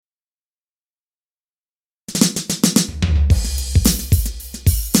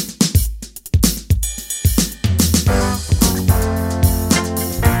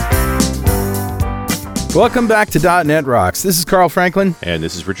Welcome back to .NET Rocks. This is Carl Franklin. And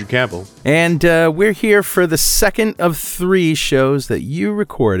this is Richard Campbell. And we're here for the second of 3 shows that you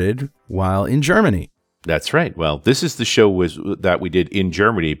recorded while in Germany. That's right. Well, this is the show that we did in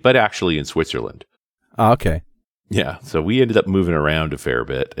Germany, but actually in Switzerland. Oh, okay. Yeah, so we ended up moving around a fair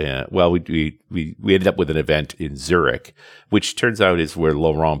bit. We ended up with an event in Zurich, which turns out is where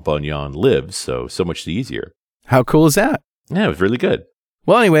Laurent Bugnion lives, so much easier. How cool is that? Yeah, it was really good.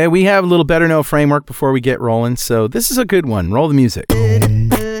 Well, anyway, we have a little better know framework before we get rolling, so this is a good one. Roll the music. All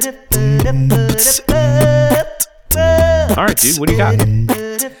right, dude, what do you got?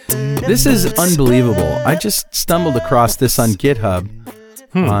 This is unbelievable. I just stumbled across this on GitHub.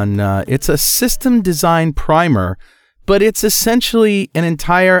 It's a system design primer, but it's essentially an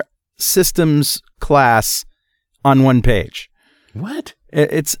entire systems class on one page. What?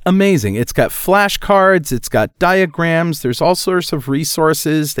 It's amazing. It's got flashcards, it's got diagrams, there's all sorts of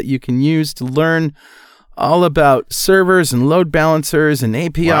resources that you can use to learn all about servers and load balancers and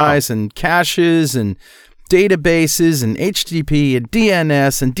APIs and caches and databases and HTTP and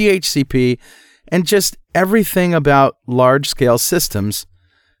DNS and DHCP and just everything about large-scale systems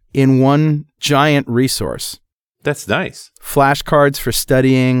in one giant resource. That's nice. Flashcards for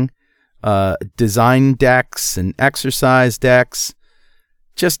studying, design decks and exercise decks.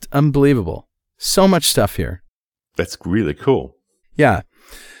 Just unbelievable. So much stuff here. That's really cool. Yeah.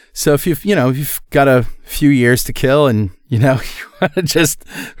 So if you've got a few years to kill and you want to just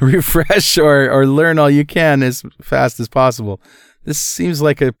refresh or learn all you can as fast as possible, this seems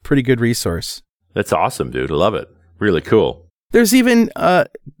like a pretty good resource. That's awesome, dude. I love it. Really cool. There's even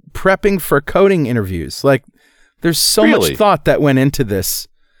prepping for coding interviews. Like, there's so much thought that went into this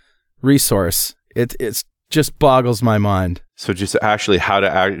resource. It's just boggles my mind. So just actually how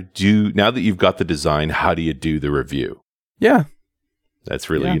to do, now that you've got the design, how do you do the review? Yeah. That's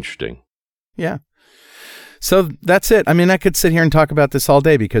really interesting. Yeah. So that's it. I mean, I could sit here and talk about this all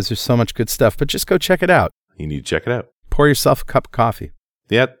day because there's so much good stuff, but just go check it out. You need to check it out. Pour yourself a cup of coffee.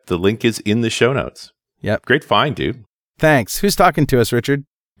 Yeah, the link is in the show notes. Yep. Great find, dude. Thanks. Who's talking to us, Richard?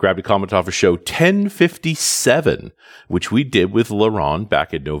 Grabbed a comment off of show 1057, which we did with Laurent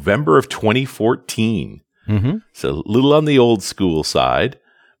back in November of 2014. Mm-hmm. So a little on the old school side,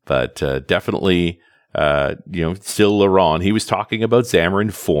 but definitely, still Laurent. He was talking about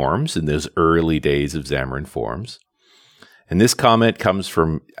Xamarin Forms in those early days of Xamarin Forms. And this comment comes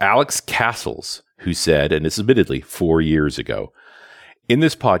from Alex Castles, who said, and this is admittedly 4 years ago, in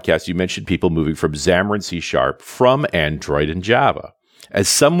this podcast, you mentioned people moving from Xamarin C# from Android and Java. As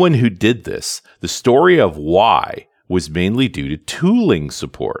someone who did this, the story of why was mainly due to tooling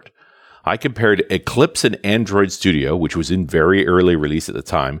support. I compared Eclipse and Android Studio, which was in very early release at the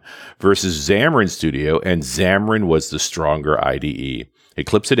time, versus Xamarin Studio, and Xamarin was the stronger IDE.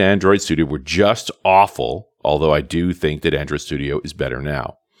 Eclipse and Android Studio were just awful, although I do think that Android Studio is better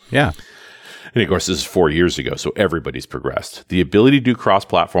now. Yeah. And of course, this is 4 years ago, so everybody's progressed. The ability to do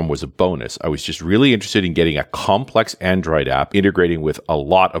cross-platform was a bonus. I was just really interested in getting a complex Android app integrating with a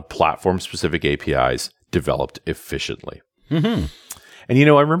lot of platform-specific APIs developed efficiently. Mm-hmm. And,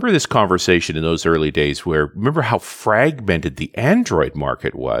 I remember this conversation in those early days where, remember how fragmented the Android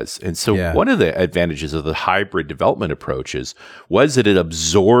market was? And so one of the advantages of the hybrid development approaches was that it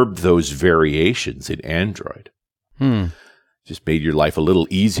absorbed those variations in Android. Just made your life a little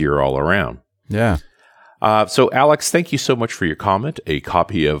easier all around. Yeah. So, Alex, thank you so much for your comment. A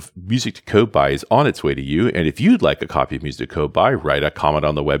copy of Music to Code By is on its way to you. And if you'd like a copy of Music to Code By, write a comment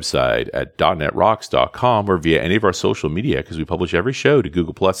on the website at .netrocks.com or via any of our social media, because we publish every show to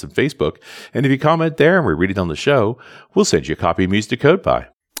Google Plus and Facebook. And if you comment there and we read it on the show, we'll send you a copy of Music to Code By.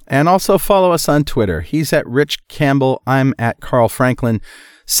 And also follow us on Twitter. He's at Rich Campbell. I'm at Carl Franklin.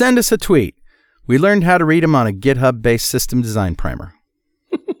 Send us a tweet. We learned how to read them on a GitHub-based system design primer.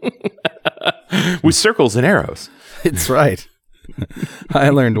 With circles and arrows. It's right. I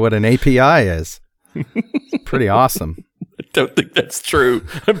learned what an API is. It's pretty awesome. I don't think that's true.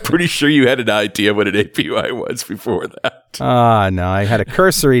 I'm pretty sure you had an idea what an API was before that. No, I had a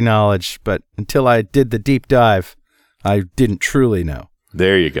cursory knowledge, but until I did the deep dive, I didn't truly know.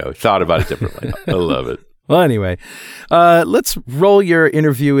 There you go. Thought about it differently. I love it. Well, anyway, let's roll your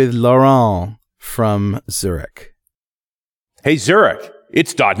interview with Laurent from Zurich. Hey, Zurich,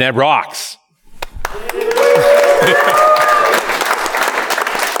 it's .NET Rocks.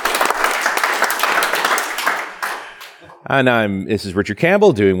 And this is Richard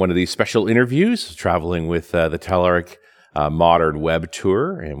Campbell doing one of these special interviews, traveling with the Telerik modern web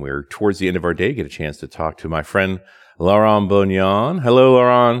tour. And we're towards the end of our day, get a chance to talk to my friend Laurent Bugnion. Hello,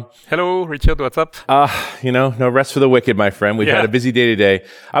 Laurent. Hello, Richard. What's up? No rest for the wicked, my friend. We've had a busy day today.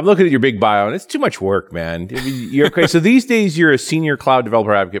 I'm looking at your big bio, and it's too much work, man. You're okay. So these days, you're a senior cloud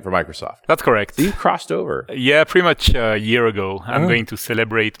developer advocate for Microsoft. That's correct. So you crossed over. Yeah, pretty much a year ago. I'm going to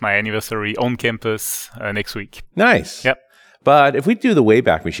celebrate my anniversary on campus next week. Nice. Yep. But if we do the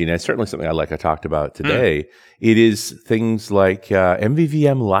Wayback Machine, and it's certainly something I talked about today, it is things like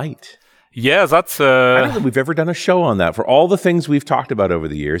MVVM Light. Yeah, that's... I don't think we've ever done a show on that for all the things we've talked about over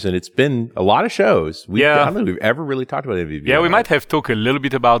the years, and it's been a lot of shows. I don't think we've ever really talked about MVVM. Yeah, we might have talked a little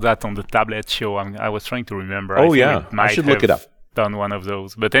bit about that on the tablet show. I was trying to remember. I should look it up. Done one of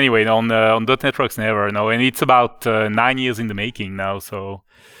those. But anyway, on .NET Never, no, and it's about 9 years in the making now, so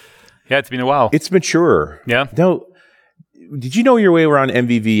yeah, it's been a while. It's mature. Yeah. No, did you know your way around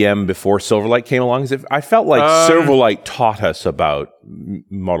MVVM before Silverlight came along? I felt like Silverlight taught us about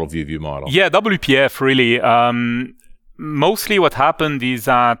model view model. Yeah, WPF really. Mostly what happened is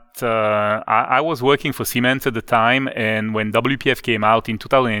that I was working for Siemens at the time, and when WPF came out in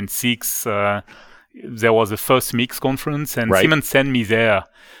 2006, there was the first Mix conference, and Siemens sent me there,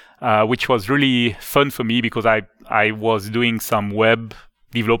 which was really fun for me because I was doing some web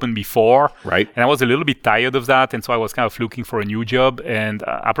development before, and I was a little bit tired of that, and so I was kind of looking for a new job, and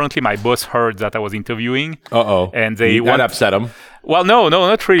apparently my boss heard that I was interviewing. And that upset him. Well, no,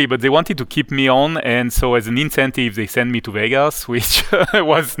 not really, but they wanted to keep me on, and so as an incentive, they sent me to Vegas, which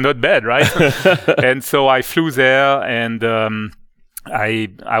was not bad, right? And so I flew there, and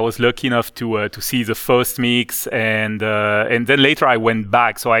I was lucky enough to see the first Mix, and then later I went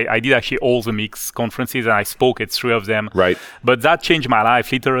back. So I did actually all the Mix conferences, and I spoke at 3 of them. Right. But that changed my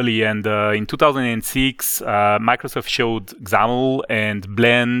life literally. And in 2006, Microsoft showed XAML and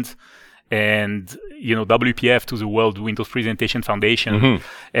Blend and WPF to the World Windows Presentation Foundation,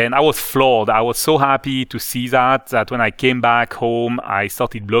 and I was floored. I was so happy to see that when I came back home, I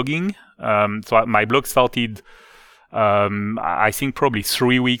started blogging. So my blog started. I think probably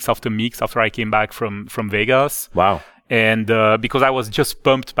 3 weeks after Mix, after I came back from Vegas. Wow. And because I was just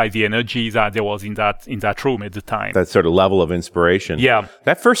pumped by the energy that there was in that room at the time. That sort of level of inspiration. Yeah.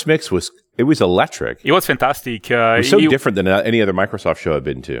 That first Mix was electric. It was fantastic. It was so different than any other Microsoft show I've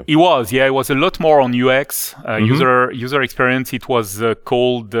been to. It was a lot more on UX, user experience. It was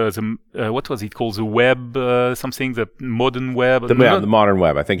called what was it called? The web, something, the modern web. The modern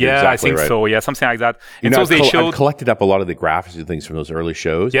web, I think. Yeah, exactly I think right. so. Yeah, something like that. I've collected up a lot of the graphics and things from those early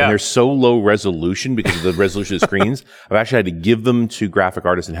shows, and they're so low resolution because of the resolution of screens. I've actually had to give them to graphic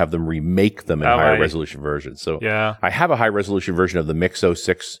artists and have them remake them in higher resolution versions. So I have a high resolution version of the Mix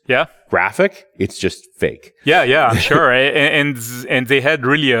 06 graphic. It's just fake. Yeah, I'm sure. and they had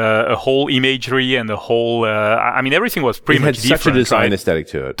really a whole imagery and a whole. Everything was pretty much different. Such a design aesthetic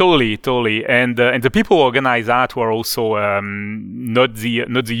to it. Totally. And the people who organized that were also not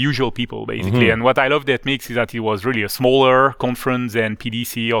the usual people, basically. And what I loved at Mix is that it was really a smaller conference than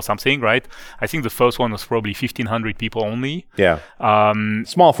PDC or something, right? I think the first one was probably 1,500 people only. Yeah.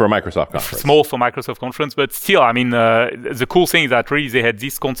 Small for a Microsoft conference. Small for Microsoft conference, but still, the cool thing is that really they had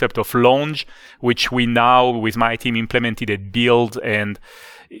this concept of lounge, which we now with my team implemented at Build, and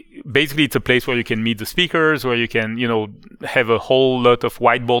basically it's a place where you can meet the speakers, where you can have a whole lot of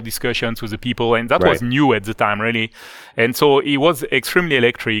whiteboard discussions with the people, and that was new at the time, really. And so it was extremely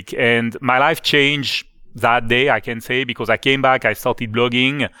electric, and my life changed that day, I can say, because I came back, I started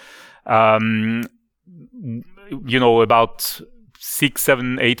blogging about 6,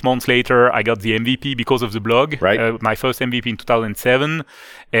 7, 8 months later, I got the MVP because of the blog. My first MVP in 2007.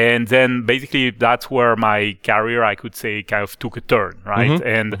 And then basically that's where my career, I could say, kind of took a turn, right?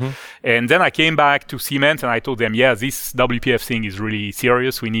 And then I came back to Siemens and I told them, this WPF thing is really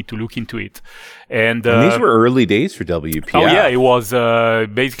serious. We need to look into it. And these were early days for WPF. Oh, yeah. It was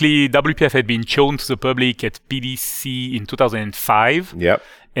basically WPF had been shown to the public at PDC in 2005. Yep.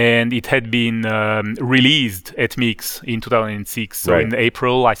 And it had been released at Mix in 2006, so in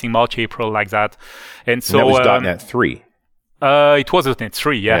April, I think March, April, like that. And so that was .NET 3. It was .NET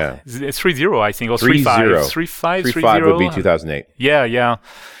 3, yeah. 3.0, I think, or 3.5. 3.5 would be 2008. Yeah.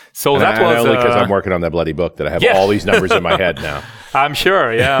 So and that was only because I'm working on that bloody book that I have all these numbers in my head now. I'm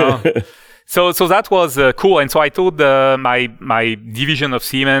sure, yeah. So that was cool. And so I told my division of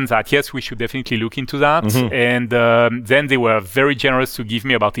Siemens that, yes, we should definitely look into that. And then they were very generous to give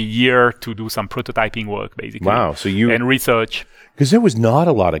me about a year to do some prototyping work, basically. Wow. And research. Because there was not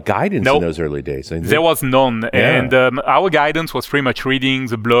a lot of guidance in those early days. There was none. Yeah. And our guidance was pretty much reading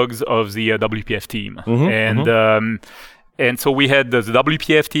the blogs of the WPF team. And so we had the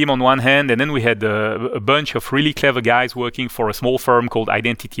WPF team on one hand, and then we had a bunch of really clever guys working for a small firm called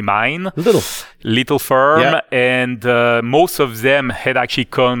Identity Mine. Little firm. Yeah. And most of them had actually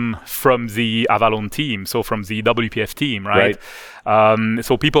come from the Avalon team, so from the WPF team, right?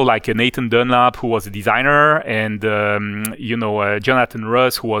 So people like Nathan Dunlap, who was a designer, and Jonathan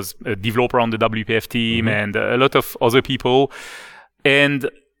Russ, who was a developer on the WPF team, and a lot of other people. And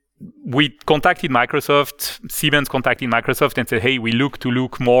we contacted Microsoft, Siemens contacted Microsoft and said, hey, we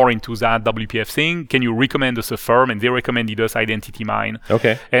look more into that WPF thing. Can you recommend us a firm? And they recommended us Identity Mine.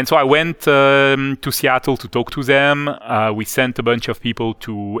 Okay. And so I went to Seattle to talk to them. We sent a bunch of people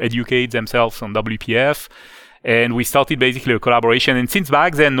to educate themselves on WPF. And we started basically a collaboration. And since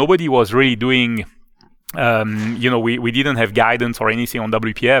back then, nobody was really doing... we didn't have guidance or anything on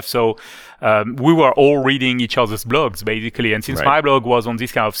WPF, so we were all reading each other's blogs basically. And since my blog was on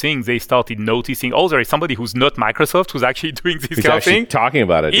this kind of thing, they started noticing, there is somebody who's not Microsoft who's actually doing this kind of thing, talking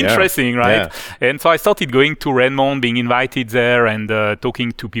about it. Interesting, right? Yeah. And so I started going to Redmond, being invited there, and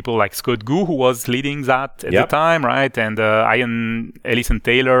talking to people like Scott Gu, who was leading that at the time, right? And Ian Ellison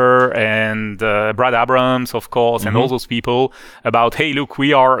Taylor and Brad Abrams, of course, and all those people about, hey, look,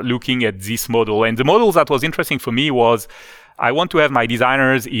 we are looking at this model. And the models that was interesting for me was, I want to have my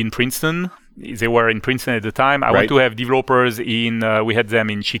designers in Princeton. They were in Princeton at the time. I want to have developers we had them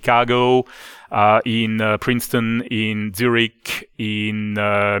in Chicago, in Princeton, in Zurich, in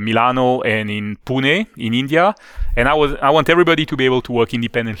Milano, and in Pune, in India. And I want everybody to be able to work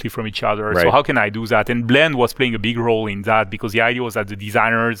independently from each other. Right. So how can I do that? And Blend was playing a big role in that, because the idea was that the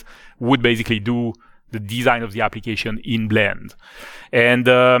designers would basically do the design of the application in Blend. And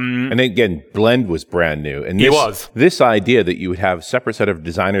again, Blend was brand new. And this idea that you would have a separate set of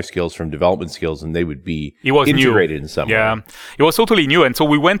designer skills from development skills, and they would be integrated in some way. Yeah, it was totally new. And so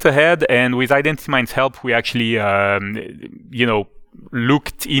we went ahead, and with Identity Mine's help, we actually,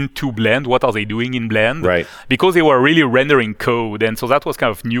 looked into Blend. What are they doing in Blend? Right. Because they were really rendering code. And so that was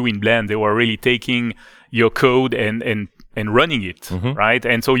kind of new in Blend. They were really taking your code and running it, right?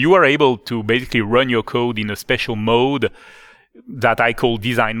 And so you are able to basically run your code in a special mode that I call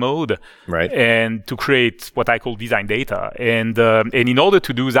design mode, right? And to create what I call design data. And in order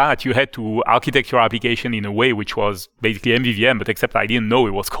to do that, you had to architect your application in a way which was basically MVVM, but except I didn't know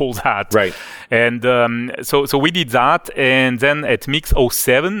it was called that. Right. And so we did that. And then at Mix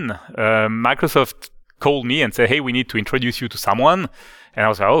 07, Microsoft called me and said, hey, we need to introduce you to someone. And I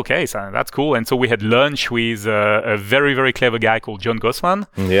was like, okay, so that's cool. And so we had lunch with a very, very clever guy called John Gossman,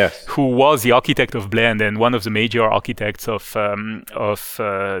 who was the architect of Blend and one of the major architects of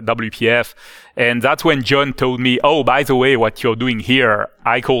WPF. And that's when John told me, oh, by the way, what you're doing here,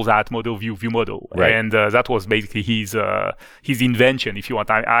 I call that model view model. Right. And that was basically his invention, if you want.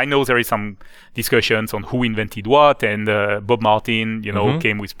 I know there is some discussions on who invented what, and Bob Martin,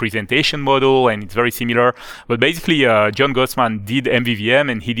 came with presentation model, and it's very similar. But basically, John Gossman did MVVM,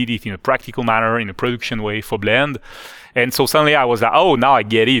 and he did it in a practical manner, in a production way for Blend. And so suddenly I was like, oh, now I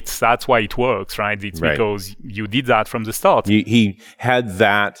get it. That's why it works, right? It's because you did that from the start. He had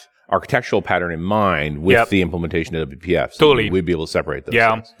that architectural pattern in mind with the implementation of WPF. So totally. We'd be able to separate those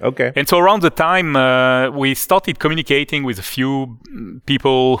things. Okay. And so around the time, we started communicating with a few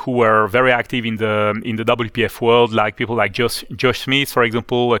people who were very active in the WPF world, like people like Josh Smith, for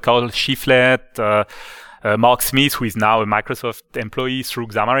example, Carl Schifflet, Mark Smith, who is now a Microsoft employee through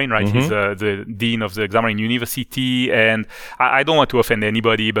Xamarin, right? He's the dean of the Xamarin University. And I don't want to offend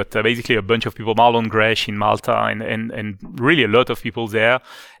anybody, but basically a bunch of people, Marlon Gresh in Malta, and really a lot of people there.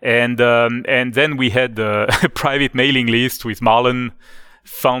 And then we had a private mailing list with Marlon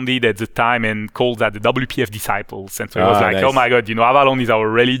founded at the time and called that the WPF Disciples. And so it was like, nice. Oh my God, Avalon is our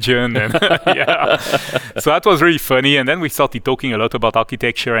religion. And so that was really funny. And then we started talking a lot about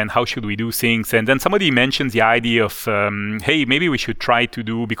architecture and how should we do things. And then somebody mentioned the idea of, hey, maybe we should try to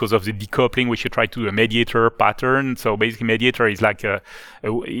do, because of the decoupling, we should try to do a mediator pattern. So basically mediator is like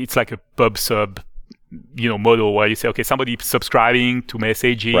it's like a pub sub model where you say, okay, somebody's subscribing to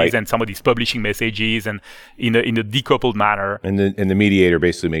messages and somebody's publishing messages, and in a decoupled manner. And the mediator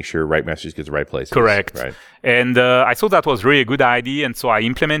basically makes sure right message gets the right places. Correct. Right. And I thought that was really a good idea, and so I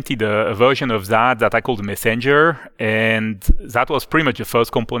implemented a version of that I called the Messenger, and that was pretty much the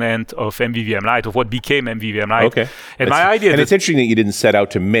first component of MVVM Light, of what became MVVM Light. Okay. And my idea... And it's interesting that you didn't set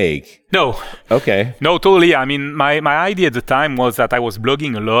out to make No. Okay. No, totally. I mean, my idea at the time was that I was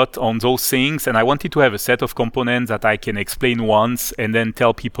blogging a lot on those things, and I wanted to have a set of components that I can explain once and then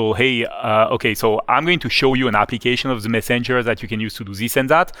tell people, hey, okay, so I'm going to show you an application of the messenger that you can use to do this and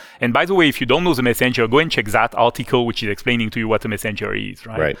that. And by the way, if you don't know the messenger, go and check that article, which is explaining to you what the messenger is,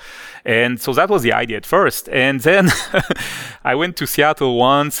 right? Right. And so that was the idea at first. And then I went to Seattle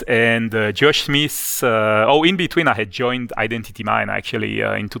once, and Josh Smith, in between I had joined Identity Mine, actually,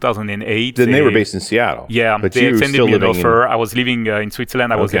 in 2008. Then they were based in Seattle. Yeah, but they you extended still me an living offer. I was living in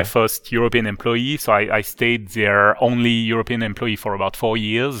Switzerland. I was Okay. their first European employee, so I stayed their only European employee for about 4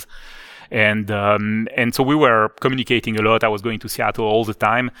 years. And so we were communicating a lot. I was going to Seattle all the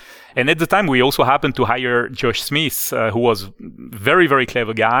time. And at the time, we also happened to hire Josh Smith, who was very, very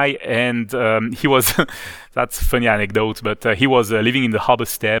clever guy. And he was, that's a funny anecdote, but he was living in the Harbor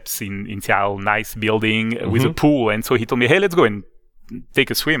Steps in Seattle, nice building with a pool. And so he told me, hey, let's go and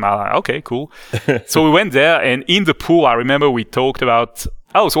take a swim. I was like, okay, cool. So we went there, and in the pool, I remember we talked about,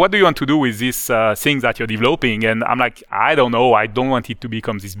 so what do you want to do with this thing that you're developing? And I'm like, I don't know. I don't want it to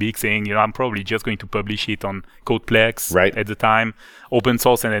become this big thing. You know, I'm probably just going to publish it on Codeplex at the time, open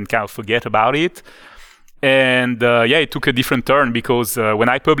source, and then kind of forget about it. And it took a different turn because when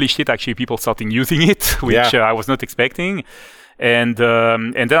I published it, actually people started using it, which I was not expecting. And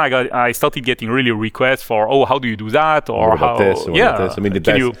then I started getting really requests for, how do you do that? Or what about how this? Or what about this? I mean,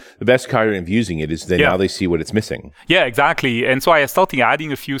 the best kind of using it is now they see what it's missing. Yeah, exactly. And so I started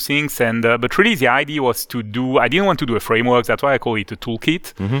adding a few things, and but really the idea was I didn't want to do a framework. That's why I call it a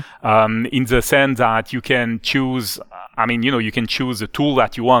toolkit. In the sense that you can choose. I mean, you can choose a tool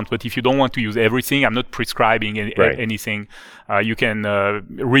that you want, but if you don't want to use everything, I'm not prescribing anything. You can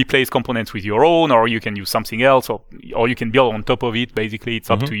replace components with your own, or you can use something else, or you can build on top of it. Basically,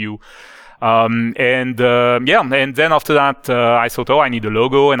 it's up to you. And then after that, I thought, I need a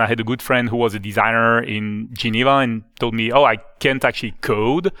logo, and I had a good friend who was a designer in Geneva and told me, I can't actually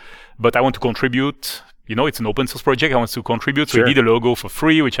code, but I want to contribute. It's an open source project. I want to contribute. So he did a logo for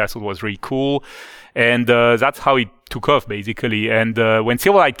free, which I thought was really cool. And that's how it took off, basically. And when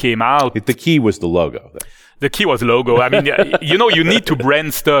Silverlight came out... The key was the logo. The key was logo. I mean, you need to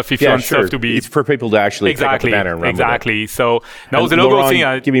brand stuff if you want stuff to be... It's for people to actually pick up the banner and run with it. So now the logo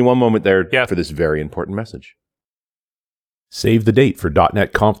Laurent, give me one moment there for this very important message. Save the date for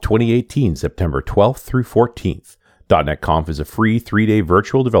 .NET Conf 2018, September 12th through 14th. .NET Conf is a free 3-day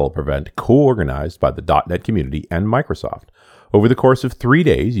virtual developer event co-organized by the .NET community and Microsoft. Over the course of 3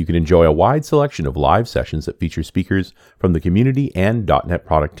 days, you can enjoy a wide selection of live sessions that feature speakers from the community and .NET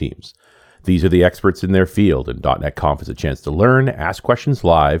product teams. These are the experts in their field, and .NET Conf is a chance to learn, ask questions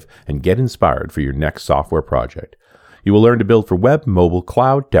live, and get inspired for your next software project. You will learn to build for web, mobile,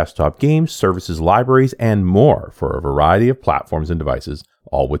 cloud, desktop, games, services, libraries, and more for a variety of platforms and devices,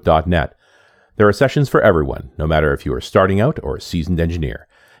 all with .NET. There are sessions for everyone, no matter if you are starting out or a seasoned engineer.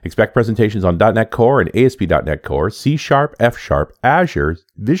 Expect presentations on .NET Core and ASP.NET Core, C#, F#, Azure,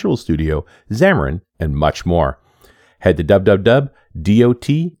 Visual Studio, Xamarin, and much more. Head to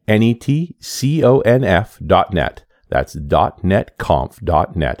www.dotnetconf.net. That's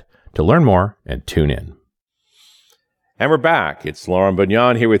 .netconf.net to learn more and tune in. And we're back. It's Laurent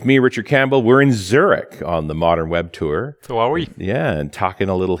Bugnion here with me, Richard Campbell. We're in Zurich on the Modern Web Tour. So are we? Yeah, and talking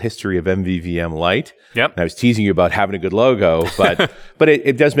a little history of MVVM Light. Yep. And I was teasing you about having a good logo, but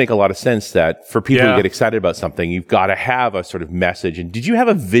it does make a lot of sense that for people to get excited about something, you've got to have a sort of message. And did you have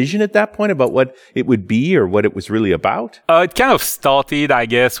a vision at that point about what it would be or what it was really about? It kind of started, I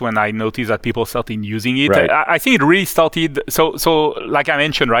guess, when I noticed that people started using it. Right. I think it really started. So like I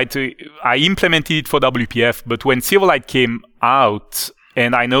mentioned, right, I implemented it for WPF, but when Silverlight came out,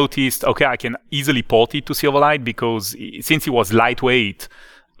 and I noticed, I can easily port it to Silverlight because since it was lightweight,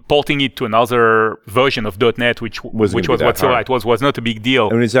 porting it to another version of .NET, which was what Silverlight was not a big deal.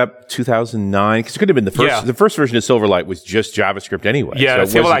 I mean, is that 2009? Because it could have been the first. Yeah. The first version of Silverlight was just JavaScript anyway. Yeah,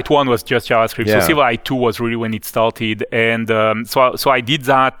 so Silverlight 1 was just JavaScript. Yeah. So Silverlight 2 was really when it started. And so I did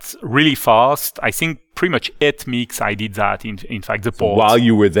that really fast. I think pretty much at Mix, I did that, in fact, the port. While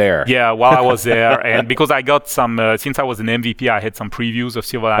you were there. Yeah, while I was there. And because I got some, since I was an MVP, I had some previews of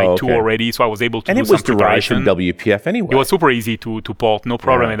Silverlight 2 already, so I was able to do some preparation. And it was derived from WPF anyway. It was super easy to port, no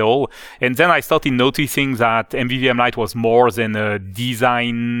problem at all. And then I started noticing that MVVM Light was more than a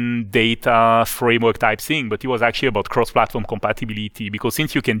design data framework type thing, but it was actually about cross-platform compatibility, because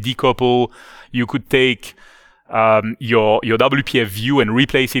since you can decouple, you could take your WPF view and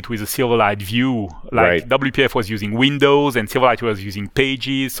replace it with a Silverlight view. Like WPF was using Windows and Silverlight was using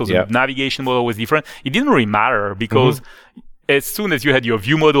Pages, so the navigation model was different. It didn't really matter because as soon as you had your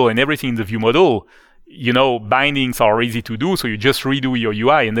view model and everything in the view model, bindings are easy to do, so you just redo your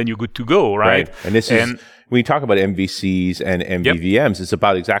UI and then you're good to go, right? And this is when you talk about MVCs and MVVMs, it's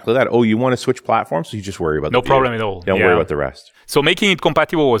about exactly that. Oh, you want to switch platforms, so you just worry about no problem at all. Don't worry about the rest. So making it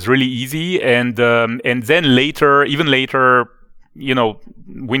compatible was really easy, and then even later.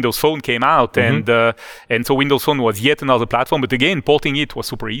 Windows Phone came out, and so Windows Phone was yet another platform. But again, porting it was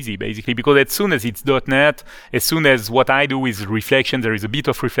super easy, basically, because as soon as it's .NET, as soon as what I do is reflection, there is a bit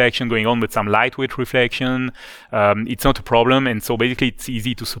of reflection going on with some lightweight reflection. It's not a problem, and so basically it's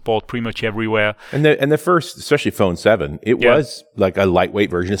easy to support pretty much everywhere. And the first, especially Phone 7, it was like a lightweight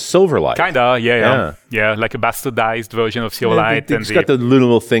version of Silverlight. Kinda, yeah, like a bastardized version of Silverlight. It's got the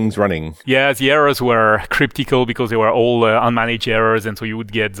little things running. Yeah, the errors were cryptical because they were all unmanaged errors, and so you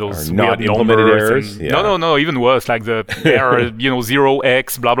would get those not weird implemented numbers. errors. No, even worse, like the error,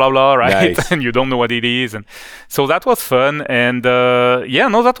 0x, blah blah blah, right? Nice. And you don't know what it is, and so that was fun, and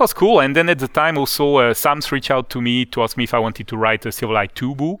that was cool. And then at the time, also, Sams reached out to me to ask me if I wanted to write a Silverlight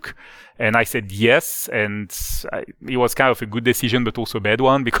 2 book. And I said yes, and it was kind of a good decision, but also a bad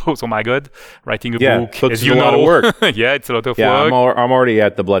one because, oh my God, writing a book, as you know, a lot of work. Yeah, it's a lot of work. I'm already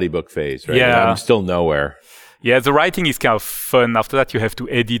at the bloody book phase, right? Yeah. I'm still nowhere. Yeah, the writing is kind of fun. After that, you have to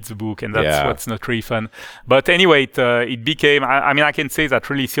edit the book, and that's what's not really fun. But anyway, it became, I can say that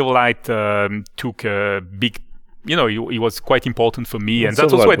really Silverlight took a big, it was quite important for me. And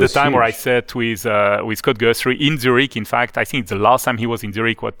that's also at the time where I sat with Scott Guthrie in Zurich. In fact, I think the last time he was in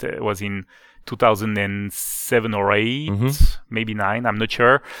Zurich was in 2007 or 8, maybe 9, I'm not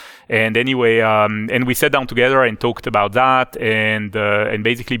sure. And anyway, and we sat down together and talked about that, and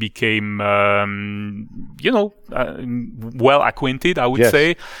basically became, well acquainted, I would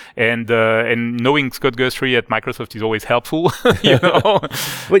say. And knowing Scott Guthrie at Microsoft is always helpful,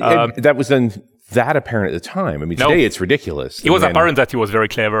 But that was then that apparent at the time. I mean, today it's ridiculous. It was apparent that he was very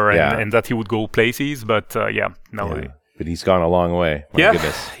clever and that he would go places, but But he's gone a long way. My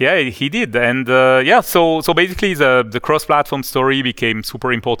goodness. Yeah, he did. And so basically the cross-platform story became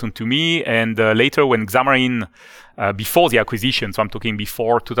super important to me. And later when Xamarin, before the acquisition, so I'm talking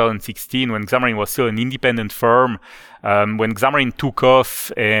before 2016, when Xamarin was still an independent firm, when Xamarin took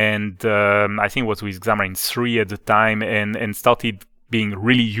off, and I think it was with Xamarin 3 at the time, and started being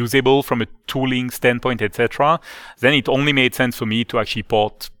really usable from a tooling standpoint, etc., then it only made sense for me to actually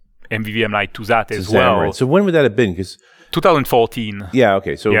port MVVM Light to that as well. So when would that have been? Because 2014. Yeah.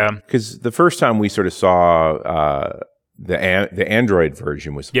 Okay. So because the first time we sort of saw the Android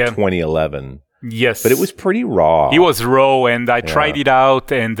version was 2011. Yes. But it was pretty raw. It was raw, and I tried it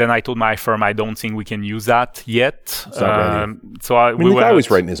out, and then I told my firm, I don't think we can use that yet. It's not ready. So the guy was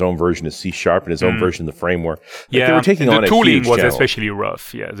writing his own version of C# and his own version of the framework. They were taking on the a tooling huge was channel. especially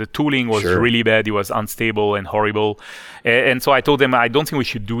rough. Yeah, the tooling was really bad. It was unstable and horrible. And so I told them, I don't think we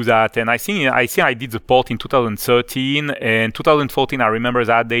should do that. And I think I did the port in 2013, and 2014, I remember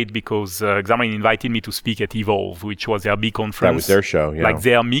that date because Xamarin invited me to speak at Evolve, which was their big conference. That was their show, like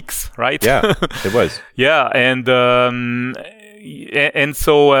their mix, right? Yeah, it was. Yeah, and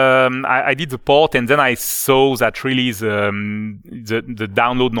so I did the port, and then I saw that really the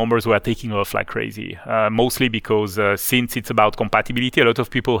download numbers were taking off like crazy. Mostly because since it's about compatibility, a lot of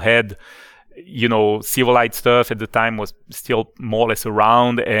people had, Silverlight stuff at the time was still more or less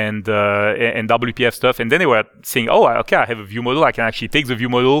around, and WPF stuff, and then they were saying, oh, okay, I have a view model. I can actually take the view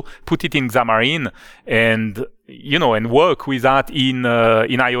model, put it in Xamarin, and work with that in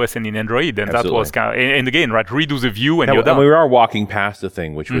iOS and in Android. And Absolutely. that was kind of, and again, right, redo the view and you're done. And we are walking past the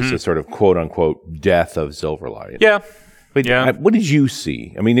thing, which was the sort of quote unquote death of Silverlight. Yeah. But what did you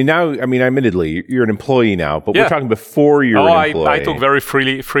see? I mean, admittedly, you're an employee now, but we're talking before you're an employee. I talk very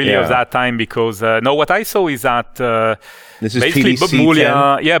freely of that time because, what I saw is that this is basically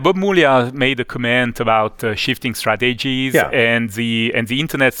PDC Bob Mulia made a comment about shifting strategies and the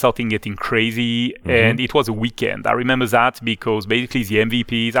internet starting getting crazy, and it was a weekend. I remember that because basically the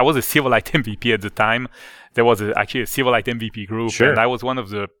MVPs, I was a Silverlight MVP at the time. There was actually a Silverlight MVP group, and I was one of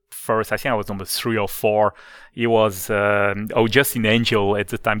the first. I think I was number 3 or 4. He was Justin Angel at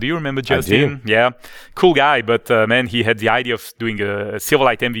the time. Do you remember Justin? I do. Yeah, cool guy. But man, he had the idea of doing a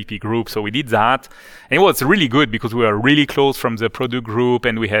Silverlight MVP group, so we did that, and it was really good because we were really close from the product group,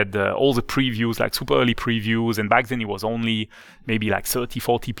 and we had all the previews, like super early previews. And back then it was only maybe like 30,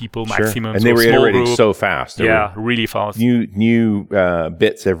 40 people maximum. And they were iterating so fast. Really fast. New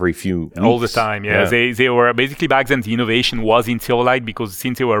bits every few weeks. All the time. Yeah. They were basically back then the innovation was in Silverlight because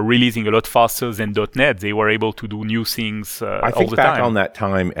since they were releasing a lot faster than .NET, they were able to do new things all the time. I think back on that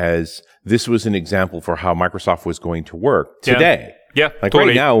time as this was an example for how Microsoft was going to work today. Yeah, like totally.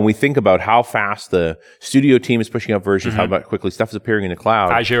 right now, when we think about how fast the studio team is pushing out versions, how about quickly stuff is appearing in the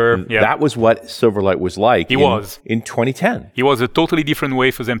cloud. Azure, yeah. That was what Silverlight was like in 2010. It was a totally different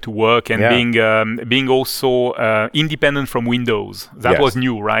way for them to work, and being also independent from Windows. That was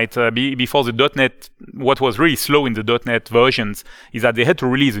new, right? Before the .NET, what was really slow in the .NET versions is that they had to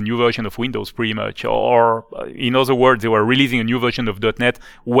release a new version of Windows pretty much, or in other words, they were releasing a new version of .NET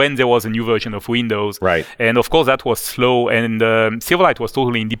when there was a new version of Windows. Right. And of course, that was slow, and Silverlight was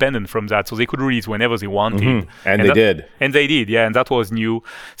totally independent from that, so they could release whenever they wanted. And they did. And they did, yeah, and that was new.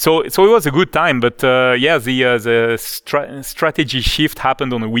 So it was a good time, but the strategy shift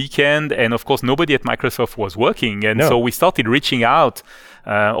happened on a weekend, and of course, nobody at Microsoft was working, and so we started reaching out.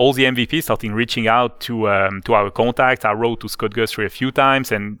 All the MVPs started reaching out to our contacts. I wrote to Scott Guthrie a few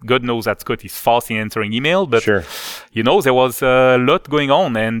times, and God knows that Scott is fast in answering email, but there was a lot going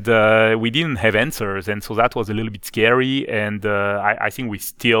on, and we didn't have answers, and so that was a little bit scary, and I think we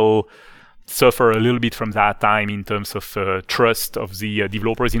still suffer a little bit from that time in terms of trust of the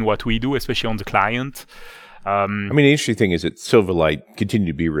developers in what we do, especially on the client. I mean, the interesting thing is that Silverlight continued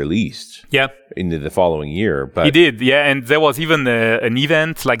to be released into the following year. But it did, and there was even an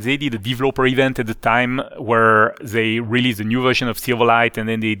event, like they did a developer event at the time where they released a new version of Silverlight, and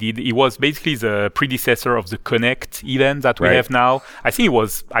then it was basically the predecessor of the Connect event that we have now. I think it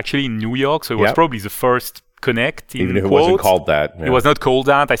was actually in New York, so it was probably the first Connect, even if it wasn't called that. It was not called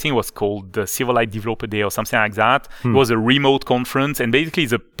that. I think it was called the Silverlight Developer Day or something like that. It was a remote conference, and basically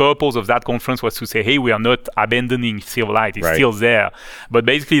the purpose of that conference was to say, hey, we are not abandoning Silverlight. It's still there. But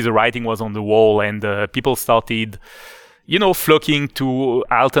basically the writing was on the wall, and people started flocking to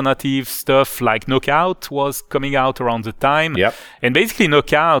alternative stuff, like Knockout was coming out around the time. And basically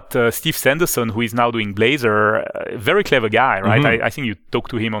Knockout, Steve Sanderson, who is now doing Blazor, very clever guy, right? I think you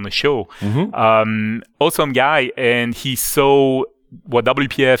talked to him on the show. Awesome guy, and he saw what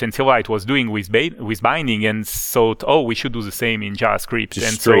WPF and Silverlight was doing with binding, and thought, we should do the same in JavaScript.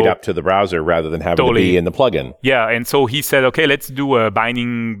 Just straight up to the browser rather than having to be in the plugin. Yeah, and so he said, okay, let's do a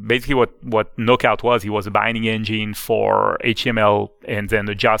binding. Basically what Knockout was, he was a binding engine for HTML and then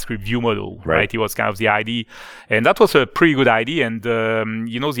a JavaScript view model, right? He was kind of the idea. And that was a pretty good idea. And,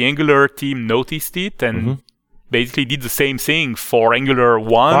 the Angular team noticed it and basically did the same thing for Angular 1.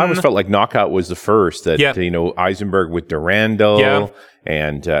 Well, I always felt like Knockout was the first that, Eisenberg with Durandal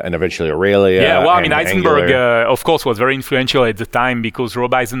and eventually Aurelia. Yeah, well, I mean, Eisenberg, Angular. Of course, was very influential at the time because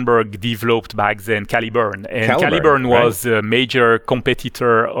Rob Eisenberg developed back then Caliburn. And Caliburn was a major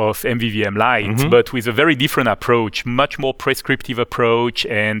competitor of MVVM Light, but with a very different approach, much more prescriptive approach.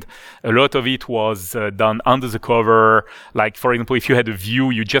 And a lot of it was done under the cover. Like, for example, if you had a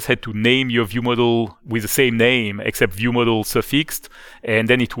view, you just had to name your view model with the same name, except view model suffixed. And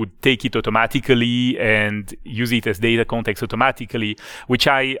then it would take it automatically and use it as data context automatically, which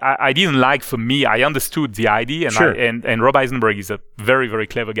I didn't like. For me, I understood the idea, and Rob Eisenberg is a very, very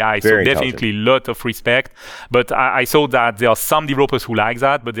clever guy, so definitely a lot of respect. But I saw that there are some developers who like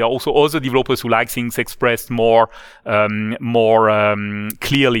that, but there are also other developers who like things expressed more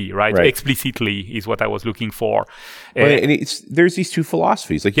clearly, right? Explicitly is what I was looking for. And there's these two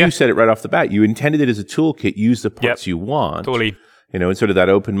philosophies. Like you said it right off the bat. You intended it as a toolkit, use the parts you want. Totally. And sort of that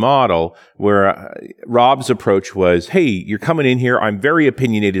open model where Rob's approach was, hey, you're coming in here. I'm very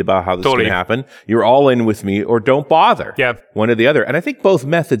opinionated about how this is going to happen. You're all in with me or don't bother. One or the other. And I think both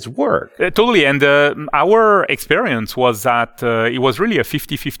methods work. Totally. And our experience was that it was really a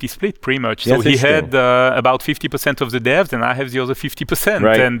 50-50 split pretty much. So he had about 50% of the devs and I have the other 50%.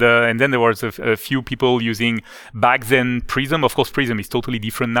 Right. And then there was a few people using back then Prism. Of course, Prism is totally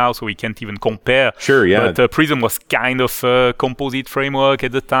different now, so we can't even compare. Sure, yeah. But Prism was kind of a composite framework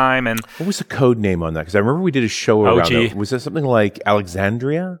at the time. And what was the code name on that? Because I remember we did a show around it. Was that something like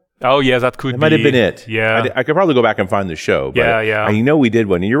Alexandria? Oh, yeah, that could be. It might have been it. Yeah. I could probably go back and find the show. But I know we did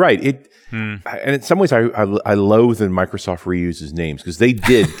one. And you're right. And in some ways, I loathe when Microsoft reuses names because they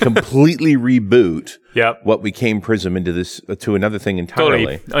did completely reboot what became Prism into this to another thing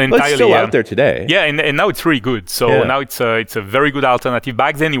entirely. But it's still out there today. Yeah, and now it's really good. So now it's a very good alternative.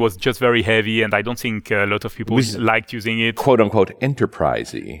 Back then, it was just very heavy, and I don't think a lot of people liked using it. "Quote unquote"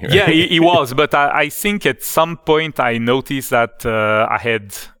 enterprisey. Right? Yeah, it was. But I think at some point I noticed that I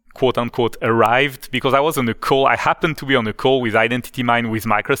had quote unquote arrived because I was on a call. I happened to be on a call with Identity Mine with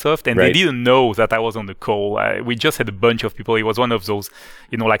Microsoft, and they didn't know that I was on the call. We just had a bunch of people. It was one of those,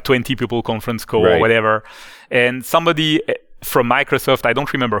 like 20 people conference call or whatever. And somebody from Microsoft, I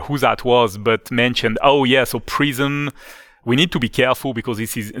don't remember who that was, but mentioned, so Prism, we need to be careful because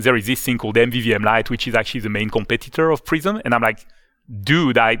there is this thing called MVVM Light, which is actually the main competitor of Prism. And I'm like,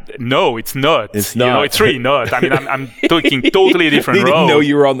 dude, no, it's not. It's not. It's really not. I mean, I'm taking totally different road. He didn't know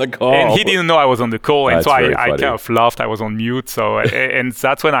you were on the call. And he didn't know I was on the call. And That's so very I funny. kind of laughed. I was on mute. So, and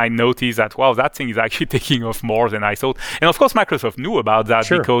that's when I noticed that, wow, that thing is actually taking off more than I thought. And of course, Microsoft knew about that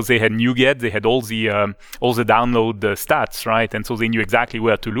because they had NuGet. They had all the download stats, right? And so they knew exactly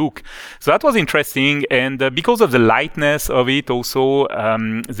where to look. So that was interesting. And because of the lightness of it also,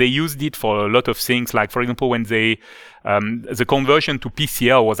 they used it for a lot of things. Like, for example, when they the conversion to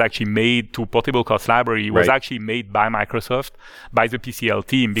PCL was actually made to portable cost library was actually made by Microsoft, by the PCL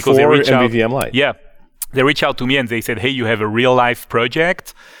team, because they reached MVVM Light. Yeah, they reached out to me and they said, "Hey, you have a real life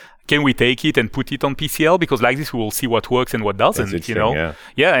project. Can we take it and put it on PCL? Because like this, we will see what works and what doesn't."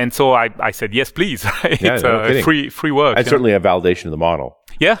 Yeah. And so I said, "Yes, please." It's free work. And certainly a validation of the model.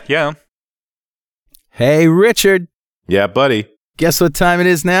 Yeah. Hey, Richard. Yeah, buddy. Guess what time it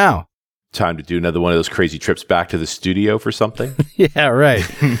is now? Time to do another one of those crazy trips back to the studio for something? Yeah, right.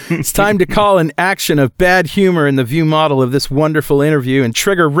 It's time to call an action of bad humor in the view model of this wonderful interview and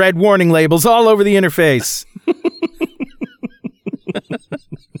trigger red warning labels all over the interface.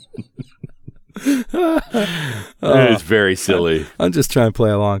 It's very silly. I'm just trying to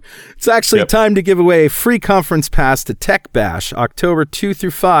play along. It's actually time to give away a free conference pass to Tech Bash, October 2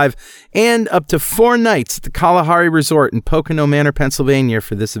 through 5, and up to 4 nights at the Kalahari Resort in Pocono Manor, Pennsylvania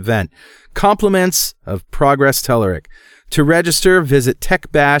for this event. Compliments of Progress Telerik. To register, visit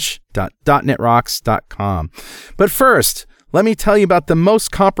techbash.dotnetrocks.com. But first, let me tell you about the most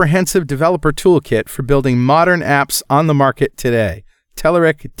comprehensive developer toolkit for building modern apps on the market today,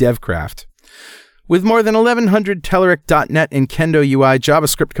 Telerik DevCraft. With more than 1,100 Telerik.NET and Kendo UI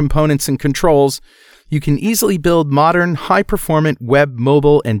JavaScript components and controls, you can easily build modern, high-performant web,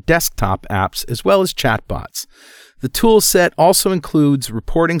 mobile, and desktop apps, as well as chatbots. The tool set also includes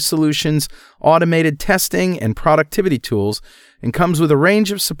reporting solutions, automated testing, and productivity tools, and comes with a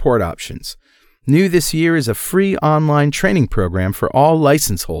range of support options. New this year is a free online training program for all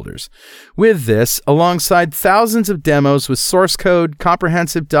license holders. With this, alongside thousands of demos with source code,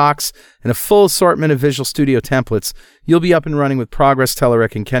 comprehensive docs, and a full assortment of Visual Studio templates, you'll be up and running with Progress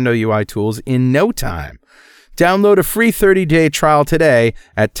Telerik and Kendo UI tools in no time. Download a free 30-day trial today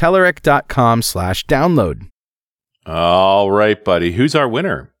at telerik.com/download. All right, buddy. Who's our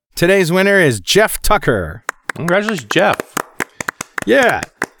winner? Today's winner is Jeff Tucker. Congratulations, Jeff. Yeah.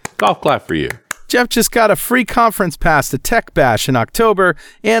 Golf clap for you. Jeff just got a free conference pass to Tech Bash in October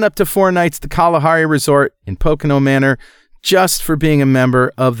and up to 4 nights at the Kalahari Resort in Pocono Manor just for being a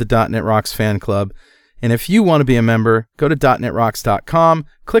member of the .NET Rocks fan club. And if you want to be a member, go to .NETRocks.com,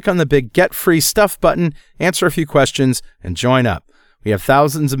 click on the big Get Free Stuff button, answer a few questions, and join up. We have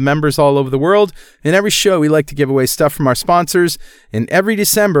thousands of members all over the world. In every show, we like to give away stuff from our sponsors. And every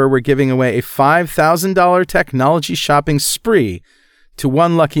December, we're giving away a $5,000 technology shopping spree to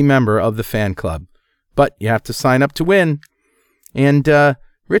one lucky member of the fan club. But you have to sign up to win. And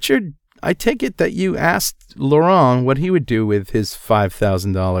Richard, I take it that you asked Laurent what he would do with his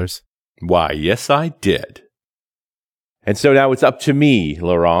 $5,000. Why, yes, I did. And so now it's up to me,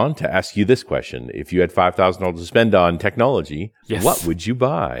 Laurent, to ask you this question. If you had $5,000 to spend on technology, what would you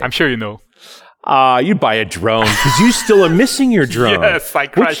buy? I'm sure you know. You'd buy a drone because you still are missing your drone. Yes, I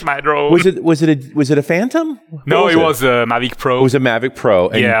crashed my drone. Was it a Phantom? No, it was a Mavic Pro. It was a Mavic Pro.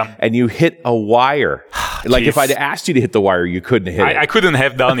 And, and you hit a wire. Like if I'd asked you to hit the wire, you couldn't hit it. I couldn't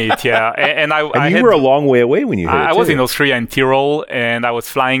have done it. Yeah, and you were a long way away when you hit it. I was in Austria in Tyrol, and I was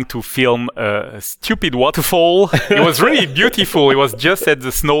flying to film a stupid waterfall. It was really beautiful. It was just at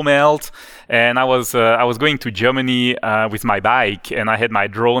the snow melt. And I was going to Germany with my bike, and I had my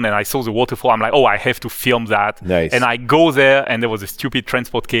drone, and I saw the waterfall. I'm like, oh, I have to film that. Nice. And I go there, and there was a stupid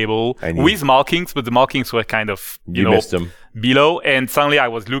transport cable with markings, but the markings were kind of you know, missed them. Below. And suddenly I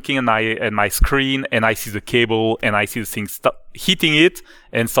was looking at my screen, and I see the cable, and I see the thing hitting it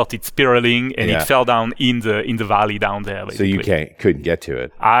and started spiraling, and it fell down in the valley down there. Basically. So you couldn't get to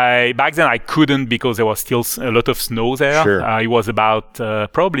it. Back then I couldn't because there was still a lot of snow there. Sure. It was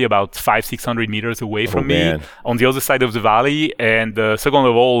probably about 500-600 meters away from me on the other side of the valley. And second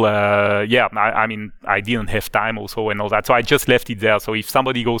of all, I mean, I didn't have time also and all that, so I just left it there. So if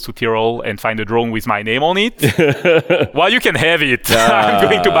somebody goes to Tyrol and find a drone with my name on it, well, you can have it. I'm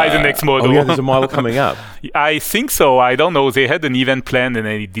going to buy the next model. Oh yeah, there's a model coming up. I think so. I don't know. They had an event planned and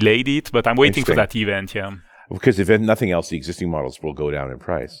they delayed it, but I'm waiting for that event. Yeah. Because if nothing else, the existing models will go down in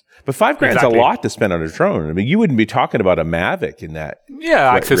price. But $5,000 is a lot to spend on a drone. I mean, you wouldn't be talking about a Mavic in that.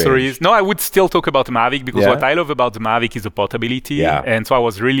 Yeah, accessories. Range. No, I would still talk about the Mavic because what I love about the Mavic is the portability. Yeah. And so I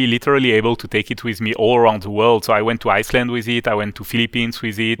was really literally able to take it with me all around the world. So I went to Iceland with it. I went to Philippines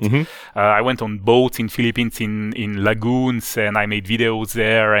with it. I went on boats in Philippines in lagoons, and I made videos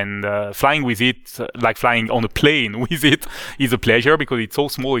there. And flying with it, like flying on a plane with it, is a pleasure because it's so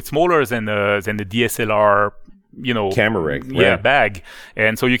small. It's smaller than the DSLR. Camera rig, bag,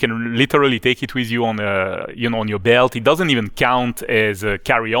 and so you can literally take it with you on on your belt. It doesn't even count as a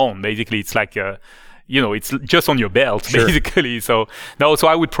carry-on. Basically, it's like it's just on your belt, basically. So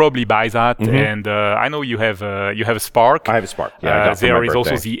I would probably buy that. And I know you have a Spark. I have a Spark. Yeah, there is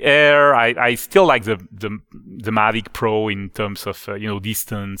also the Air. I still like the Mavic Pro in terms of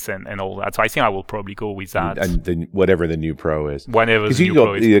distance and all that. So I think I will probably go with that. And whatever the new Pro is. Whenever the new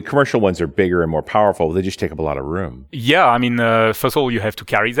Pro is. The commercial ones are bigger and more powerful. They just take up a lot of room. Yeah, I mean, first of all, you have to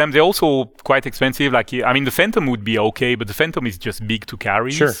carry them. They're also quite expensive. Like, I mean, the Phantom would be okay, but the Phantom is just big to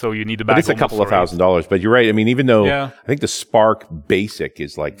carry. Sure. So you need a bag. But it's a couple of $1,000s. But you're right. I mean, even though I think the Spark Basic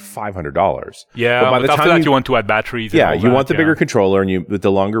is like $500. Yeah, but after that, you want to add batteries. Yeah, you want the bigger controller and with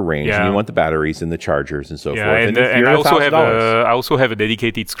the longer range, and you want the batteries and the chargers and so forth. And I also have a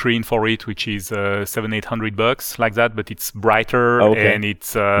dedicated screen for it, which is $700-800 like that, but it's brighter and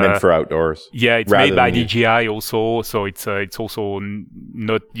it's meant for outdoors. Yeah, it's made by DJI also, so it's also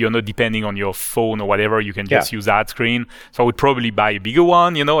not, you're not depending on your phone or whatever. You can just use that screen. So I would probably buy a bigger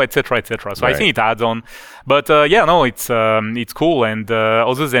one, etc., etc. So I think it adds on. But it's cool. And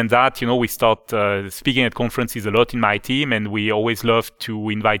other than that, we start speaking at conferences a lot in my team, and we always love to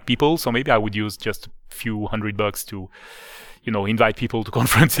invite people. So maybe I would use just a few $100 to, invite people to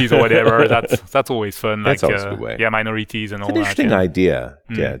conferences or whatever. That's always fun. That's always a good way. Yeah, minorities and all that. It's an interesting idea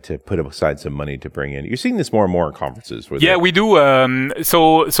to put aside some money to bring in. You're seeing this more and more in conferences. We do.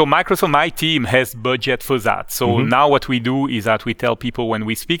 So Microsoft, my team has budget for that. So now what we do is that we tell people when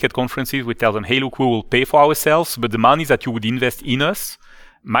we speak at conferences, we tell them, hey, look, we will pay for ourselves, but the money that you would invest in us,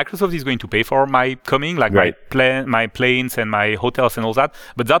 Microsoft is going to pay for my coming, like my planes and my hotels and all that.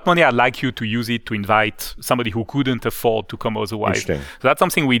 But that money, I'd like you to use it to invite somebody who couldn't afford to come otherwise. So that's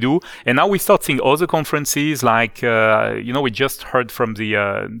something we do. And now we start seeing other conferences, like we just heard from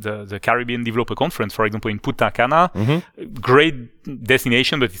the Caribbean Developer Conference, for example, in Punta Cana. Great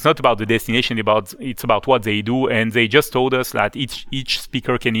destination, but it's not about the destination. It's about what they do. And they just told us that each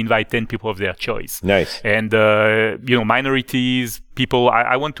speaker can invite 10 people of their choice. Nice. And minorities, people.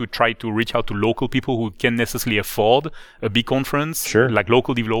 I want to try to reach out to local people who can't necessarily afford a big conference, like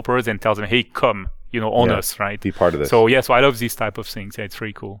local developers, and tell them, hey, come, on us, right? Be part of this. So so I love these type of things. Yeah, it's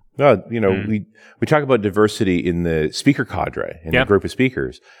really cool. Well, we talk about diversity in the speaker cadre, in the group of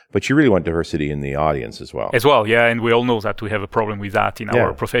speakers, but you really want diversity in the audience as well. Yeah, and we all know that we have a problem with that in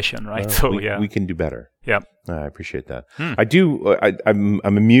our profession, right? We can do better. Yeah. I appreciate that. I do. I'm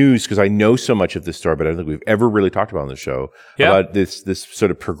amused because I know so much of this story, but I don't think we've ever really talked about on the show about this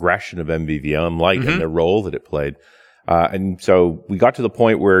sort of progression of MVVM Light and the role that it played. And so we got to the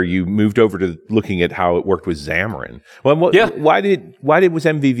point where you moved over to looking at how it worked with Xamarin. Well, why was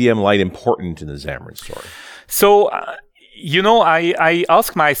MVVM Light important in the Xamarin story? So, I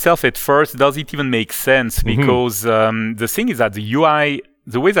asked myself at first, does it even make sense? Because the thing is that the UI,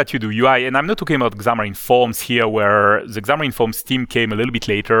 the way that you do UI, and I'm not talking about Xamarin Forms here, where the Xamarin Forms team came a little bit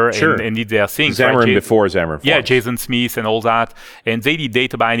later and did their thing. Xamarin before Xamarin Forms. Yeah, Jason Smith and all that. And they did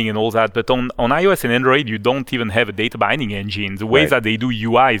data binding and all that. But on iOS and Android, you don't even have a data binding engine. The way that they do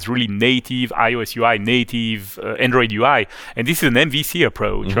UI is really native iOS UI, native Android UI. And this is an MVC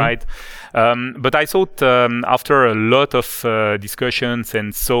approach, right? But I thought after a lot of discussions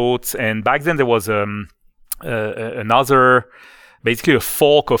and thoughts, and back then there was another... basically a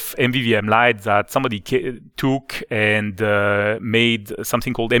fork of MVVM Light that somebody took and made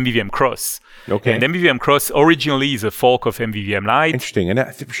something called MVVM Cross. Okay. And MVVM Cross originally is a fork of MVVM Light. Interesting. And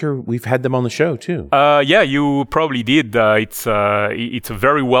I'm sure we've had them on the show too. Yeah, you probably did. It's a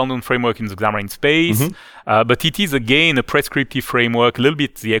very well-known framework in the Xamarin space. But it is, again, a prescriptive framework, a little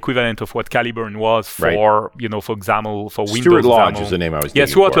bit the equivalent of what Caliburn was for, for XAML, for Windows. Stuart Lodge is the name I was thinking. Yeah,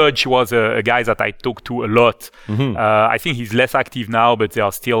 Stuart Lodge was a guy that I talked to a lot. I think he's less active now, but there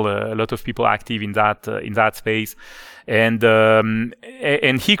are still a lot of people active in that space. And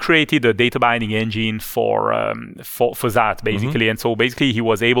he created a data binding engine for that, basically. And so basically he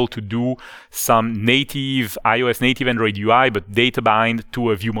was able to do some native iOS, native Android UI, but data bind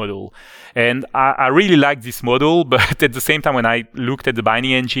to a view model. And I really liked this model, but at the same time, when I looked at the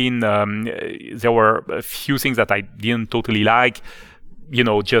binding engine, there were a few things that I didn't totally like.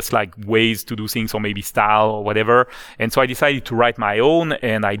 just like ways to do things or maybe style or whatever. And so I decided to write my own,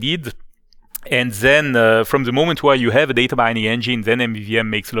 and I did. And then from the moment where you have a data binding engine, then MVVM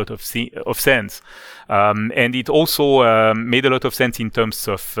makes a lot of sense. And it also made a lot of sense in terms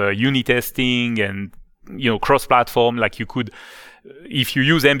of unit testing and, cross-platform. Like you could, if you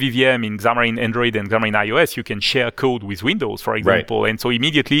use MVVM in Xamarin Android and Xamarin iOS, you can share code with Windows, for example. Right. And so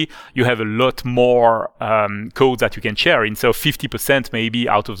immediately you have a lot more code that you can share. Instead of 50% maybe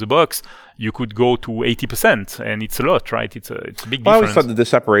out of the box, you could go to 80%, and it's a lot, right? It's a big difference. I always thought that the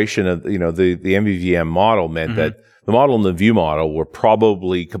separation of, the MVVM model meant that the model and the view model were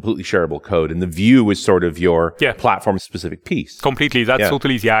probably completely shareable code, and the view was sort of your platform-specific piece. Completely. That's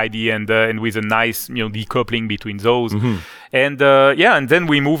totally the idea, and with a nice, decoupling between those. And then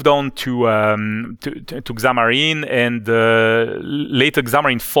we moved on to Xamarin, and later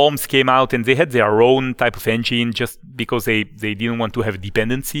Xamarin Forms came out, and they had their own type of engine just because they didn't want to have a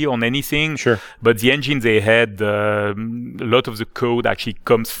dependency on anything. Sure. But the engine they had, a lot of the code actually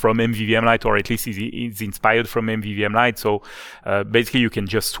comes from MVVM Light, or at least is inspired from MVVM Light. So basically you can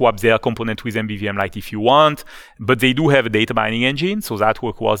just swap their component with MVVM Light if you want. But they do have a data binding engine, so that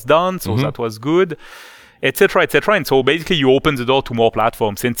work was done, so that was good, etc., etc. And so basically you open the door to more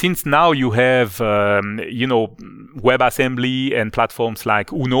platforms. And since now you have, WebAssembly and platforms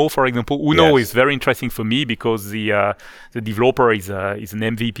like Uno, for example. Uno is very interesting for me because the developer is an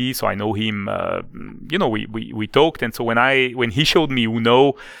MVP, so I know him. We talked, and so when he showed me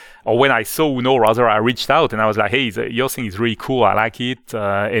Uno, or when I saw Uno, rather, I reached out and I was like, hey, your thing is really cool. I like it.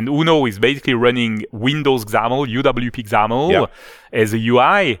 And Uno is basically running Windows XAML, UWP XAML as a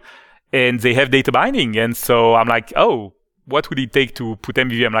UI. And they have data binding. And so I'm like, oh, what would it take to put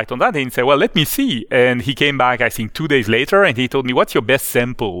MVVM Light on that? And he said, well, let me see. And he came back, I think, 2 days later, and he told me, what's your best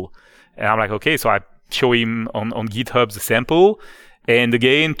sample? And I'm like, okay. So I show him on GitHub the sample. And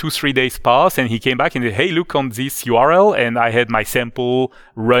again, 2-3 days passed, and he came back and said, hey, look on this URL. And I had my sample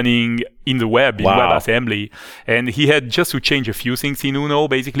running in the web, in WebAssembly. And he had just to change a few things in Uno,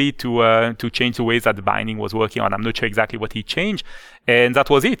 basically, to change the ways that the binding was working on. I'm not sure exactly what he changed. And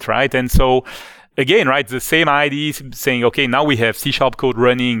that was it, right? And so, again, right, the same idea saying, okay, now we have C# code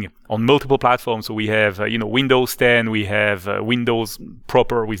running on multiple platforms. So we have, Windows 10, we have Windows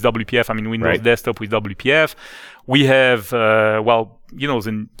proper with WPF, Windows Desktop with WPF. We have, the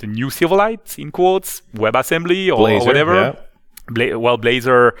new Silverlight, in quotes, WebAssembly or whatever. Yeah.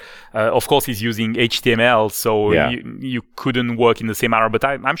 Blazor, of course, is using HTML, so you couldn't work in the same manner. But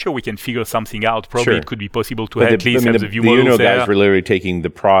I'm sure we can figure something out. Probably it could be possible to at least have the view models there. The Uno guys were literally taking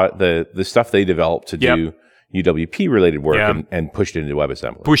the stuff they developed to do UWP related work and pushed it into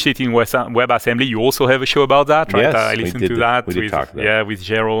WebAssembly. Pushed it in WebAssembly. You also have a show about that, right? Yes, I listened to that with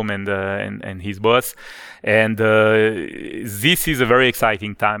Jerome and his boss. And this is a very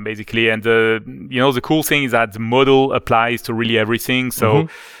exciting time, basically. And the cool thing is that the model applies to really everything. So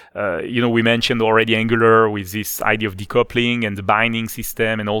we mentioned already Angular with this idea of decoupling and the binding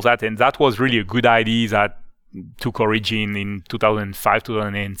system and all that. And that was really a good idea that took origin in 2005,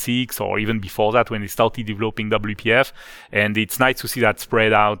 2006, or even before that when they started developing WPF. And it's nice to see that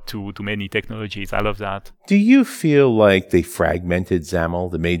spread out to many technologies. I love that. Do you feel like they fragmented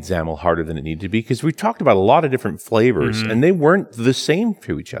XAML, they made XAML harder than it needed to be? Because we talked about a lot of different flavors and they weren't the same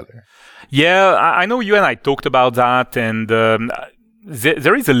to each other. Yeah, I know you and I talked about that, and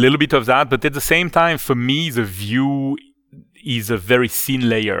there is a little bit of that, but at the same time, for me, the view is a very thin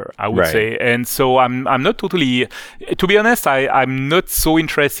layer, I would say. And so I'm not totally, to be honest, I'm not so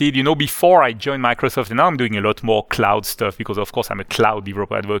interested. Before I joined Microsoft, and now I'm doing a lot more cloud stuff because, of course, I'm a cloud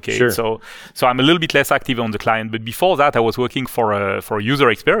developer advocate. Sure. So I'm a little bit less active on the client. But before that, I was working for a user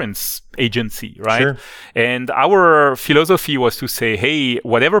experience agency, right? Sure. And our philosophy was to say, hey,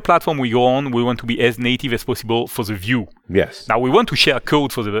 whatever platform we go on, we want to be as native as possible for the view. Yes. Now we want to share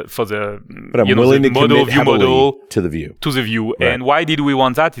code for the but I'm willing to commit heavily to the view. Right. And why did we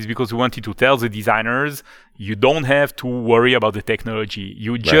want that? Is because we wanted to tell the designers, you don't have to worry about the technology.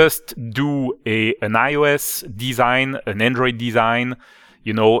 You just do an iOS design, an Android design,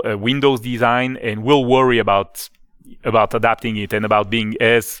 a Windows design, and we'll worry about adapting it and about being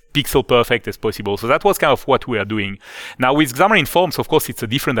as pixel perfect as possible. So that was kind of what we are doing. Now with Xamarin Forms, of course, it's a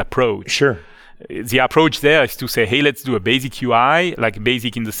different approach. Sure. The approach there is to say, hey, let's do a basic UI, like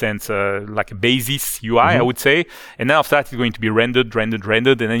basic in the sense, like a basis UI, I would say. And then after that, it's going to be rendered, and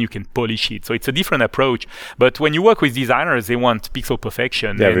then you can polish it. So it's a different approach. But when you work with designers, they want pixel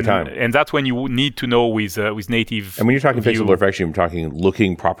perfection. Every time. And that's when you need to know with native. And when you're talking pixel perfection, you're talking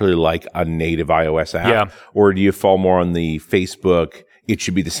looking properly like a native iOS app. Yeah. Or do you fall more on the Facebook it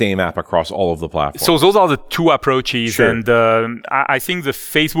should be the same app across all of the platforms. So those are the two approaches. Sure. And I think the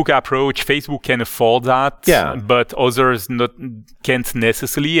Facebook approach, Facebook can afford that, but others can't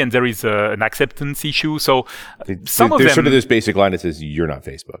necessarily. And there is an acceptance issue. So some of them... There's sort of this basic line that says, you're not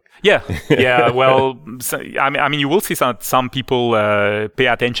Facebook. Yeah. Well, I mean, you will see some people pay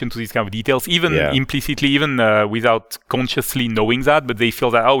attention to these kind of details, even implicitly, even without consciously knowing that, but they feel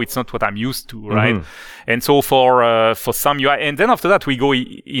that, it's not what I'm used to, right? And so for some UI, and then after that, we go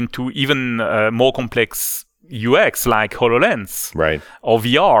into even more complex UX like HoloLens, right, or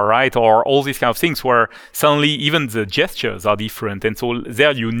VR, right, or all these kind of things where suddenly even the gestures are different, and so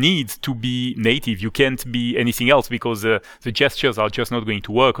there you need to be native. You can't be anything else because the gestures are just not going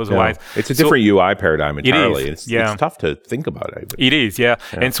to work otherwise. No. It's a different UI paradigm entirely. It's tough to think about it. It is, yeah.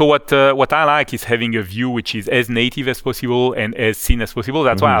 And so what I like is having a view which is as native as possible and as thin as possible.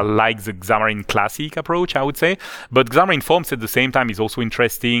 That's why I like the Xamarin Classic approach, I would say. But Xamarin Forms at the same time is also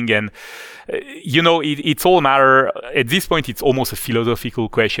interesting, and it's all matter at this point. It's almost a philosophical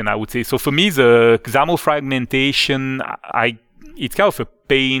question, I would say. So for me, the XAML fragmentation, it's kind of a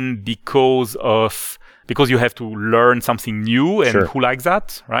pain because you have to learn something new, and who likes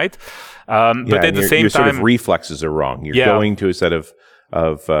that, right? But at the same time, your sort of reflexes are wrong. You're going to a set of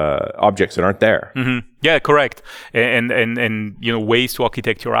objects that aren't there. Yeah, correct. And ways to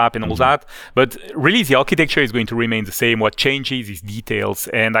architect your app and all that. But really, the architecture is going to remain the same. What changes is details.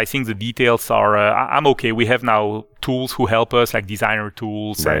 And I think the details are, I'm okay. We have now tools who help us, like designer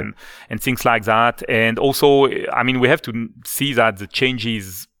tools and things like that. And also, I mean, we have to see that the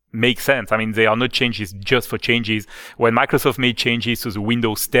changes make sense. I mean, they are not changes just for changes. When Microsoft made changes to the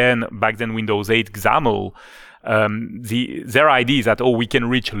Windows 10, back then Windows 8 XAML, their idea is that we can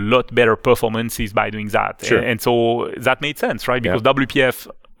reach a lot better performances by doing that, and so that made sense, right? Because WPF,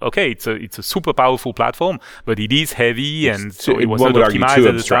 it's a super powerful platform, but it is heavy, and so it was not optimized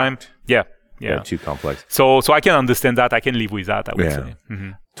at the time. Yeah, too complex. So I can understand that. I can live with that, I would say.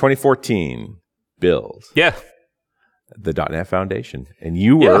 2014 build. Yeah. The .NET Foundation, and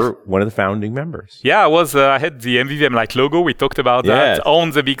you were one of the founding members. Yeah, I was. I had the MVVM Light logo. We talked about that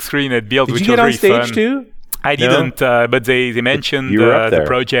on the big screen at Build, which was very fun. Did you get on stage too? I didn't, but they mentioned the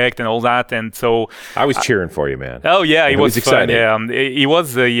project and all that, and so I was cheering for you, man. Oh yeah, it was fun. Exciting. Yeah, it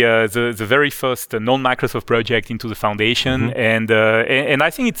was the very first non-Microsoft project into the foundation, and I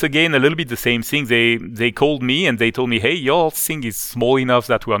think it's again a little bit the same thing. They called me and they told me, hey, your thing is small enough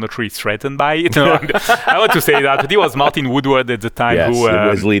that we are not really threatened by it. I want to say that, but it was Martin Woodward at the time who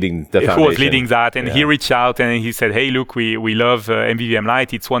was leading the foundation. Who was leading that, and he reached out and he said, hey, look, we love MVVM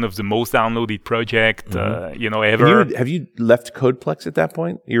Light. It's one of the most downloaded projects. Ever. Have you left Codeplex at that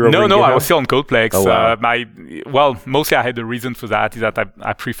point? No, I was still on Codeplex. Oh, wow. Mostly I had the reason for that is that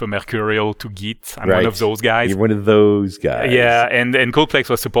I prefer Mercurial to Git. I'm one of those guys. You're one of those guys. Yeah, and Codeplex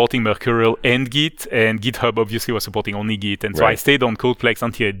was supporting Mercurial and Git, and GitHub obviously was supporting only Git. And so I stayed on Codeplex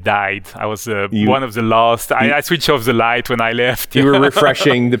until it died. I was one of the last. I switched off the light when I left. You were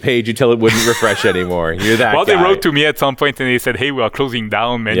refreshing the page until it wouldn't refresh anymore. You're that guy. They wrote to me at some point and they said, hey, we are closing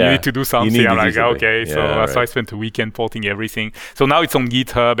down, man. You need to do something. I'm like, okay. So I spent a weekend porting everything. So now it's on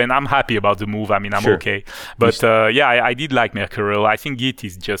GitHub, and I'm happy about the move. I mean, I'm okay. But I did like Mercurial. I think Git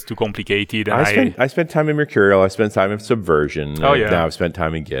is just too complicated. And I spent time in Mercurial. I spent time in Subversion. Now I've spent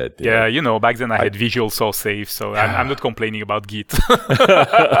time in Git. Yeah, back then I had Visual Source Safe, so I'm not complaining about Git.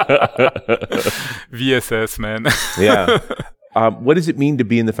 VSS, man. Yeah. What does it mean to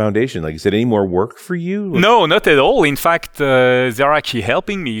be in the foundation? Like, is it any more work for you? No, not at all. In fact, they're actually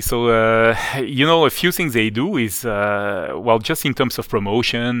helping me. So, a few things they do is, just in terms of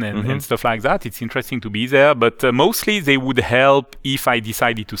promotion and stuff like that, it's interesting to be there. But mostly they would help if I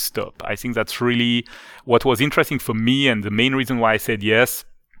decided to stop. I think that's really what was interesting for me. And the main reason why I said yes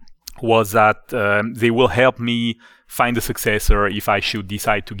was that they will help me find a successor if I should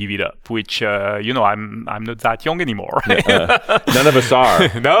decide to give it up, which, I'm not that young anymore. None of us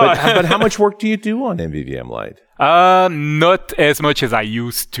are. No. But how much work do you do on MVVM Light? Not as much as I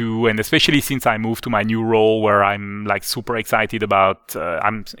used to, and especially since I moved to my new role where I'm like super excited about,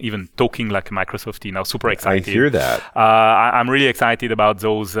 I'm even talking like Microsofty now, super excited. I hear that. I'm really excited about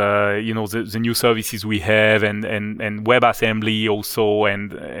those, the new services we have and WebAssembly also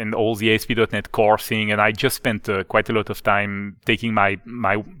and all the ASP.NET Core thing. And I just spent quite a lot of time taking my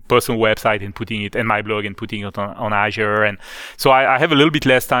personal website and putting it, and my blog and putting it on Azure. And so I have a little bit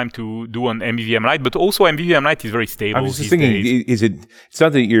less time to do on MVVM Light, but also MVVM Light is is very stable. I was just thinking, it's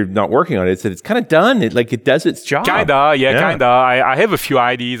not that you're not working on it, it's that it's kind of done. It does its job. Kinda. I have a few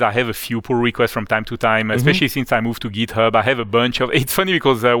IDs. I have a few pull requests from time to time, especially since I moved to GitHub. I have a bunch of, it's funny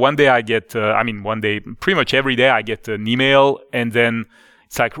because one day, pretty much every day I get an email and then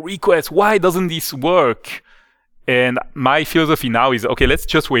it's like, request, why doesn't this work? And my philosophy now is, okay, let's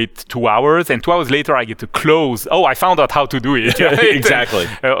just wait 2 hours. And 2 hours later, I get to close. Oh, I found out how to do it. Right? Exactly.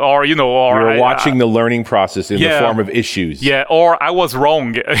 You're watching the learning process in the form of issues. Yeah, or I was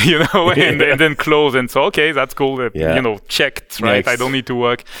wrong, and then close. And so, okay, that's cool. Checked, right? I don't need to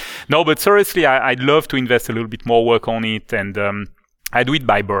work. No, but seriously, I'd love to invest a little bit more work on it. And I do it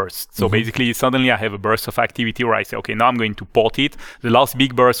by burst. So basically, suddenly I have a burst of activity where I say, okay, now I'm going to port it. The last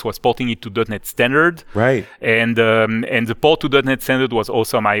big burst was porting it to .NET Standard. Right. And the port to .NET Standard was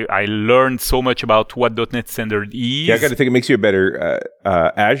awesome. I learned so much about what .NET Standard is. Yeah, I got to think it makes you a better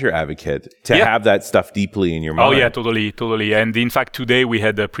Azure advocate to have that stuff deeply in your mind. Oh, yeah, totally. And in fact, today we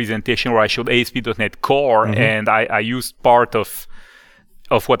had a presentation where I showed ASP.NET Core, and I used part of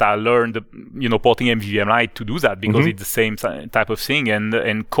what I learned, porting MVVM Light to do that because it's the same type of thing.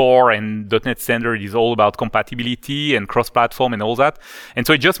 And Core and .NET Standard is all about compatibility and cross-platform and all that. And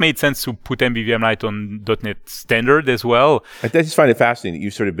so it just made sense to put MVVM Light on .NET Standard as well. I just find it fascinating that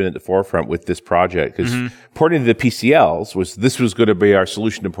you've sort of been at the forefront with this project because porting to the PCLs was going to be our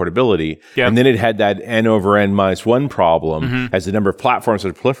solution to portability. Yep. And then it had that n over n minus 1 problem as the number of platforms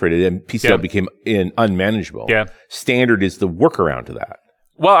that proliferated and PCL became unmanageable. Yeah. Standard is the workaround to that.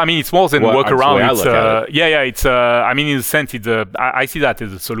 Well, I mean, it's more than a workaround. In a sense, I see that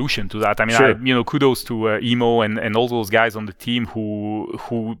as a solution to that. I mean, kudos to Emo and all those guys on the team who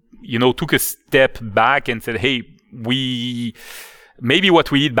took a step back and said, hey, maybe what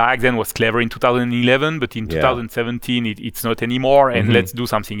we did back then was clever in 2011, but in 2017, it's not anymore, and let's do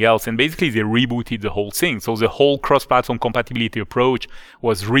something else. And basically, they rebooted the whole thing. So the whole cross-platform compatibility approach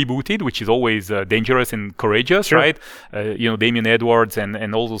was rebooted, which is always dangerous and courageous, right? Damien Edwards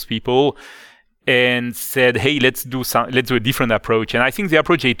and all those people. And said, hey, let's do a different approach. And I think the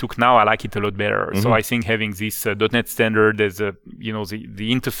approach they took now, I like it a lot better. So I think having this .NET Standard as the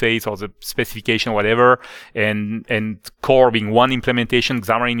interface or the specification, whatever, and Core being one implementation,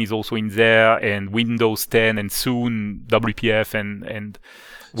 Xamarin is also in there, and Windows 10, and soon WPF and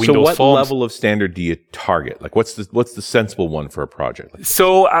Windows So what Forms. level of standard do you target? Like what's the sensible one for a project?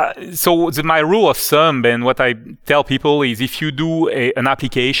 My rule of thumb and what I tell people is if you do an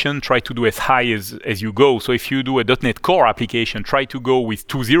application, try to do as high as you go. So if you do a .NET Core application, try to go with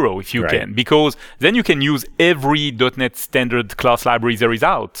 2.0 if you can, because then you can use every .NET Standard class library there is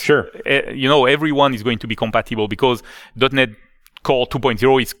out. Sure. Everyone is going to be compatible because .NET Core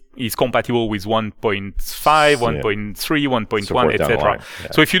 2.0 is compatible with 1.5, 1.3, 1.1, etc.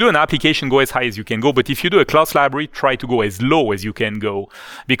 Yeah. So if you do an application, go as high as you can go. But if you do a class library, try to go as low as you can go.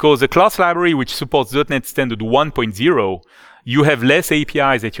 Because a class library which supports .NET Standard 1.0, you have less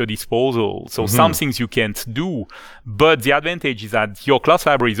APIs at your disposal. So some things you can't do. But the advantage is that your class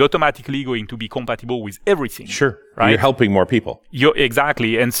library is automatically going to be compatible with everything. Sure. Right? You're helping more people.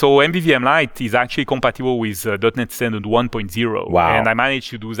 Exactly. And so MVVM Light is actually compatible with .NET Standard 1.0. Wow. And I managed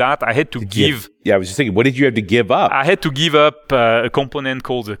to do that. I had to give... I was just thinking, what did you have to give up? I had to give up a component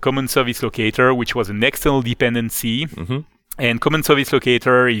called the Common Service Locator, which was an external dependency. And Common Service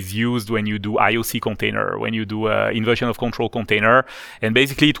Locator is used when you do IOC container, when you do inversion of control container. And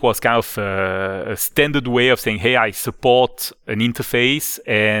basically, it was kind of a standard way of saying, hey, I support an interface.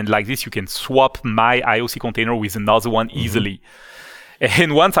 And like this, you can swap my IOC container with another one easily.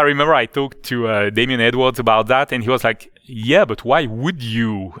 And once I remember I talked to Damien Edwards about that, and he was like, yeah, but why would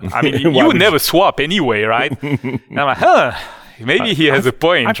you? I mean, you would never swap anyway, right? And I'm like, maybe he has a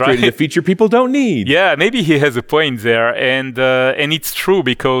point, I've right? created a feature people don't need. Yeah, maybe he has a point there. And it's true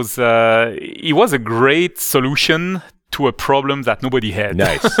because it was a great solution to a problem that nobody had.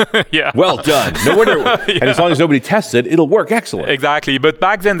 Nice. Yeah. Well done. No wonder. And as long as nobody tests it, it'll work excellent. Exactly. But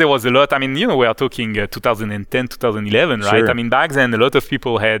back then there was a lot. I mean, we are talking 2010, 2011, right? Sure. I mean, back then a lot of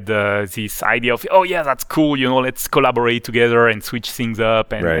people had this idea of, oh yeah, that's cool. let's collaborate together and switch things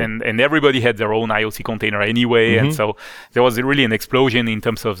up. And everybody had their own IOC container anyway. And so there was really an explosion in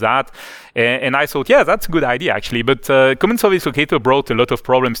terms of that. And I thought, yeah, that's a good idea actually. But Common Service Locator brought a lot of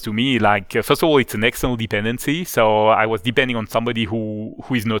problems to me. Like, first of all, it's an external dependency. So I was depending on somebody who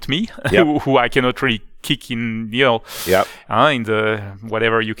is not me, who I cannot really kick in, in the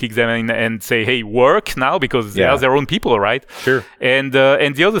whatever you kick them in and say, hey, work now, because they are their own people, right? Sure. And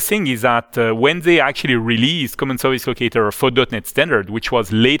the other thing is that when they actually released Common Service Locator for .NET Standard, which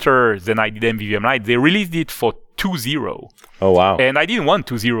was later than I did MVVM Light, they released it for 2.0. Oh, wow. And I didn't want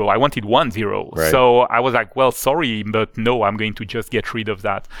 2.0. I wanted 1.0. Right. So I was like, well, sorry, but no, I'm going to just get rid of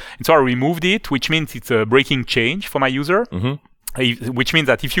that. And so I removed it, which means it's a breaking change for my user. Which means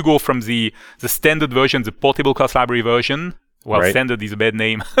that if you go from the standard version, the portable class library version, well, standard is a bad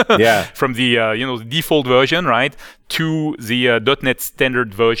name. From the the default version, right, to the .NET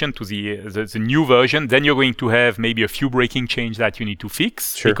standard version, to the new version, then you're going to have maybe a few breaking changes that you need to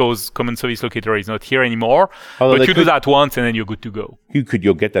fix because Common Service Locator is not here anymore. But you do that once, and then you're good to go.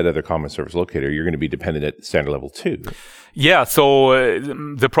 You'll get that other Common Service Locator. You're going to be dependent at standard level 2. Yeah, so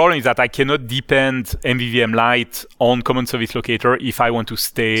the problem is that I cannot depend MVVM Light on Common Service Locator if I want to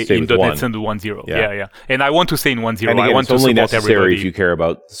stay in .NET Standard 1.0. Yeah. And I want to stay in 1.0. And again, I want it's only to support necessary everybody. if you care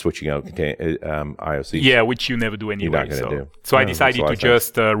about switching out IOCs. Yeah, which you never do anyway. You're not going to do. So I decided to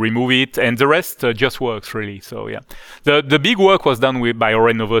just remove it, and the rest just works, really. So, yeah. The big work was done by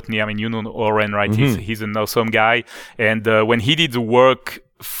Oren Novotny. I mean, you know Oren, right? He's an awesome guy. And when he did the work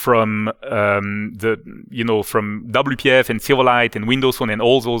from from WPF and Silverlight and Windows Phone and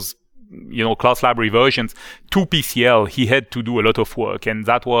all those class library versions to PCL, he had to do a lot of work. And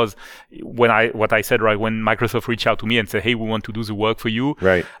that was what I said, right, when Microsoft reached out to me and said, hey, we want to do the work for you.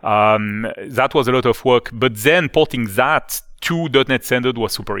 Right. That was a lot of work. But then porting that to .NET Standard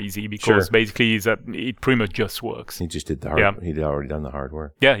was super easy because basically it pretty much just works. He just did the hard He'd already done the hard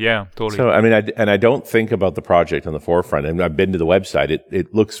work. Yeah, totally. So, I mean, I don't think about the project on the forefront. And I've been to the website.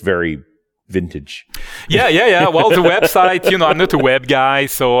 It looks very vintage. Yeah. Well, the website, I'm not a web guy.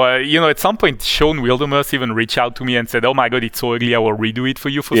 So, at some point, Sean Wildermuth even reached out to me and said, oh my God, it's so ugly. I will redo it for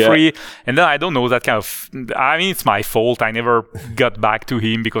you for free. And then I don't know, that kind of, it's my fault. I never got back to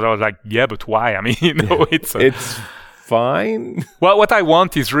him because I was like, yeah, but why? I mean, it's fine. Well, what I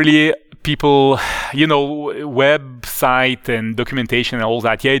want is really people, website and documentation and all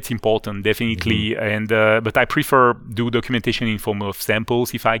that. Yeah, it's important, definitely. And but I prefer do documentation in form of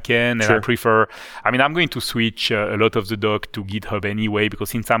samples if I can. And I prefer, I'm going to switch a lot of the doc to GitHub anyway, because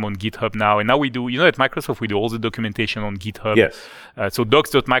since I'm on GitHub now, and now we do, at Microsoft, we do all the documentation on GitHub. Yes. So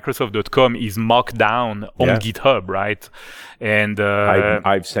docs.microsoft.com is mocked down on GitHub, right? And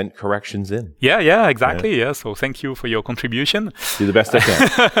I've sent corrections in. Yeah, exactly. Yeah. So thank you for your contribution. Do the best I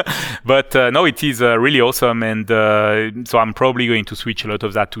can. But no, it is really awesome. And so I'm probably going to switch a lot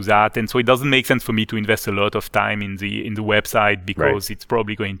of that to that. And so it doesn't make sense for me to invest a lot of time in the website because it's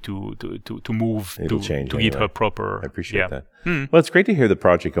probably going to move to GitHub proper. I appreciate that. Well, it's great to hear the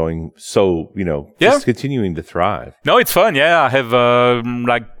project going so, just continuing to thrive. No, it's fun. Yeah. I have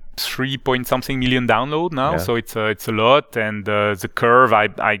 3-point-something million download now. So it's a lot. And the curve, I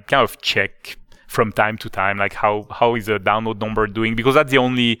kind of check from time to time, like how is the download number doing? Because that's the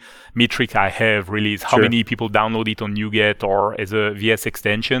only metric I have really is how many people download it on NuGet or as a VS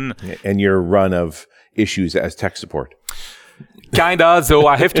extension. And your run of issues as tech support. Kinda, though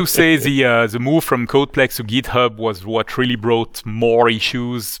I have to say the move from Codeplex to GitHub was what really brought more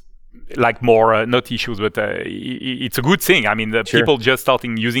issues. Like more, not issues, but it's a good thing. I mean, people just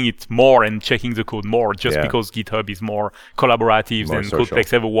starting using it more and checking the code more just because GitHub is more collaborative than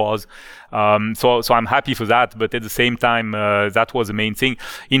Codeplex ever was. So I'm happy for that. But at the same time, that was the main thing.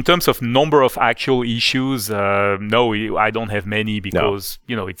 In terms of number of actual issues, no, I don't have many because,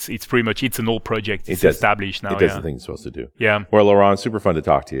 it's pretty much, it's an old project. It's established now. It does the thing it's supposed to do. Yeah. Well, Laurent, super fun to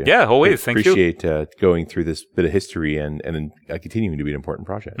talk to you. Yeah, always. Thank you. Appreciate going through this bit of history and continuing to be an important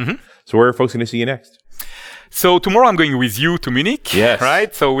project. So where are folks going to see you next? So tomorrow I'm going with you to Munich,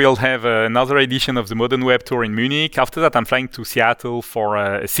 right? So we'll have another edition of the Modern Web Tour in Munich. After that, I'm flying to Seattle for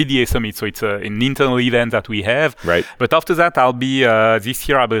a CDA Summit. So it's an internal event that we have. Right. But after that, I'll be, this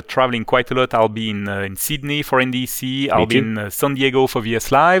year, I'll be traveling quite a lot. I'll be in Sydney for NDC. I'll be in San Diego for VS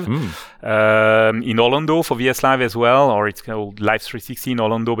Live. In Orlando for VS Live as well, or it's called Live 360 in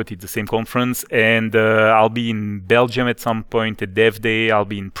Orlando, but it's the same conference. And I'll be in Belgium at some point at Dev Day. I'll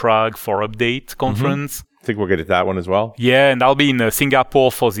be in Prague for Update conference. I think we'll get at that one as well. Yeah, and I'll be in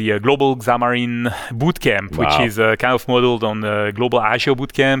Singapore for the Global Xamarin Bootcamp, which is kind of modeled on the Global Azure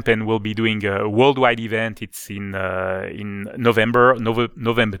Bootcamp, and we'll be doing a worldwide event. It's in November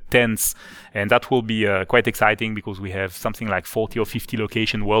 10th, and that will be quite exciting because we have something like 40 or 50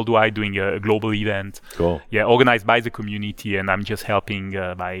 locations worldwide doing a global event. Cool. Yeah, organized by the community, and I'm just helping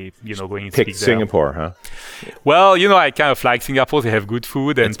by going and pick speak Singapore, huh? Well, I kind of like Singapore. They have good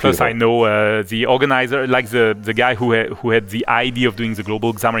food, and plus I know the organizer. Like the guy who had the idea of doing the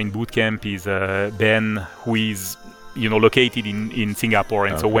Global Xamarin Bootcamp is Ben, who is located in Singapore.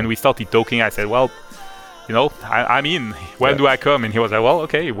 And so when we started talking, I said, well, I'm in. When do I come? And he was like, well,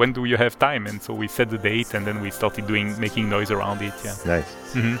 okay, when do you have time? And so we set the date, and then we started making noise around it. Yeah. Nice.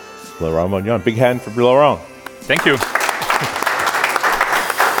 Laurent Bugnion. Big hand for Laurent. Thank you.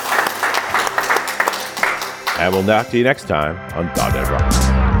 And we'll talk to you next time on .NET Rocks.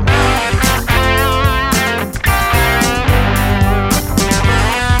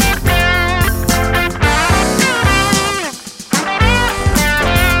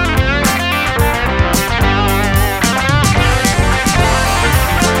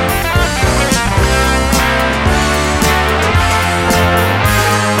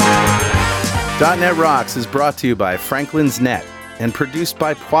 .NET Rocks is brought to you by Franklin's Net and produced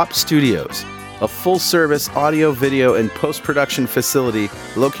by Pwop Studios, a full-service audio, video, and post-production facility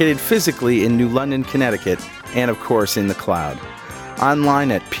located physically in New London, Connecticut, and of course in the cloud.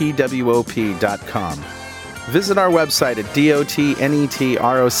 Online at pwop.com. Visit our website at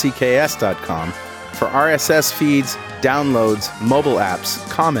dotnetrocks.com for RSS feeds, downloads, mobile apps,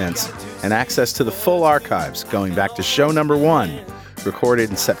 comments, and access to the full archives going back to show number 1, recorded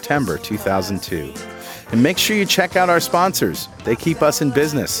in September 2002. And make sure you check out our sponsors. They keep us in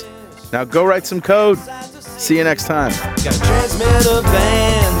business. Now go write some code. See you next time. Got a transmitter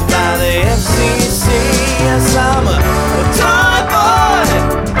banned by the FCC. Yes, I'm a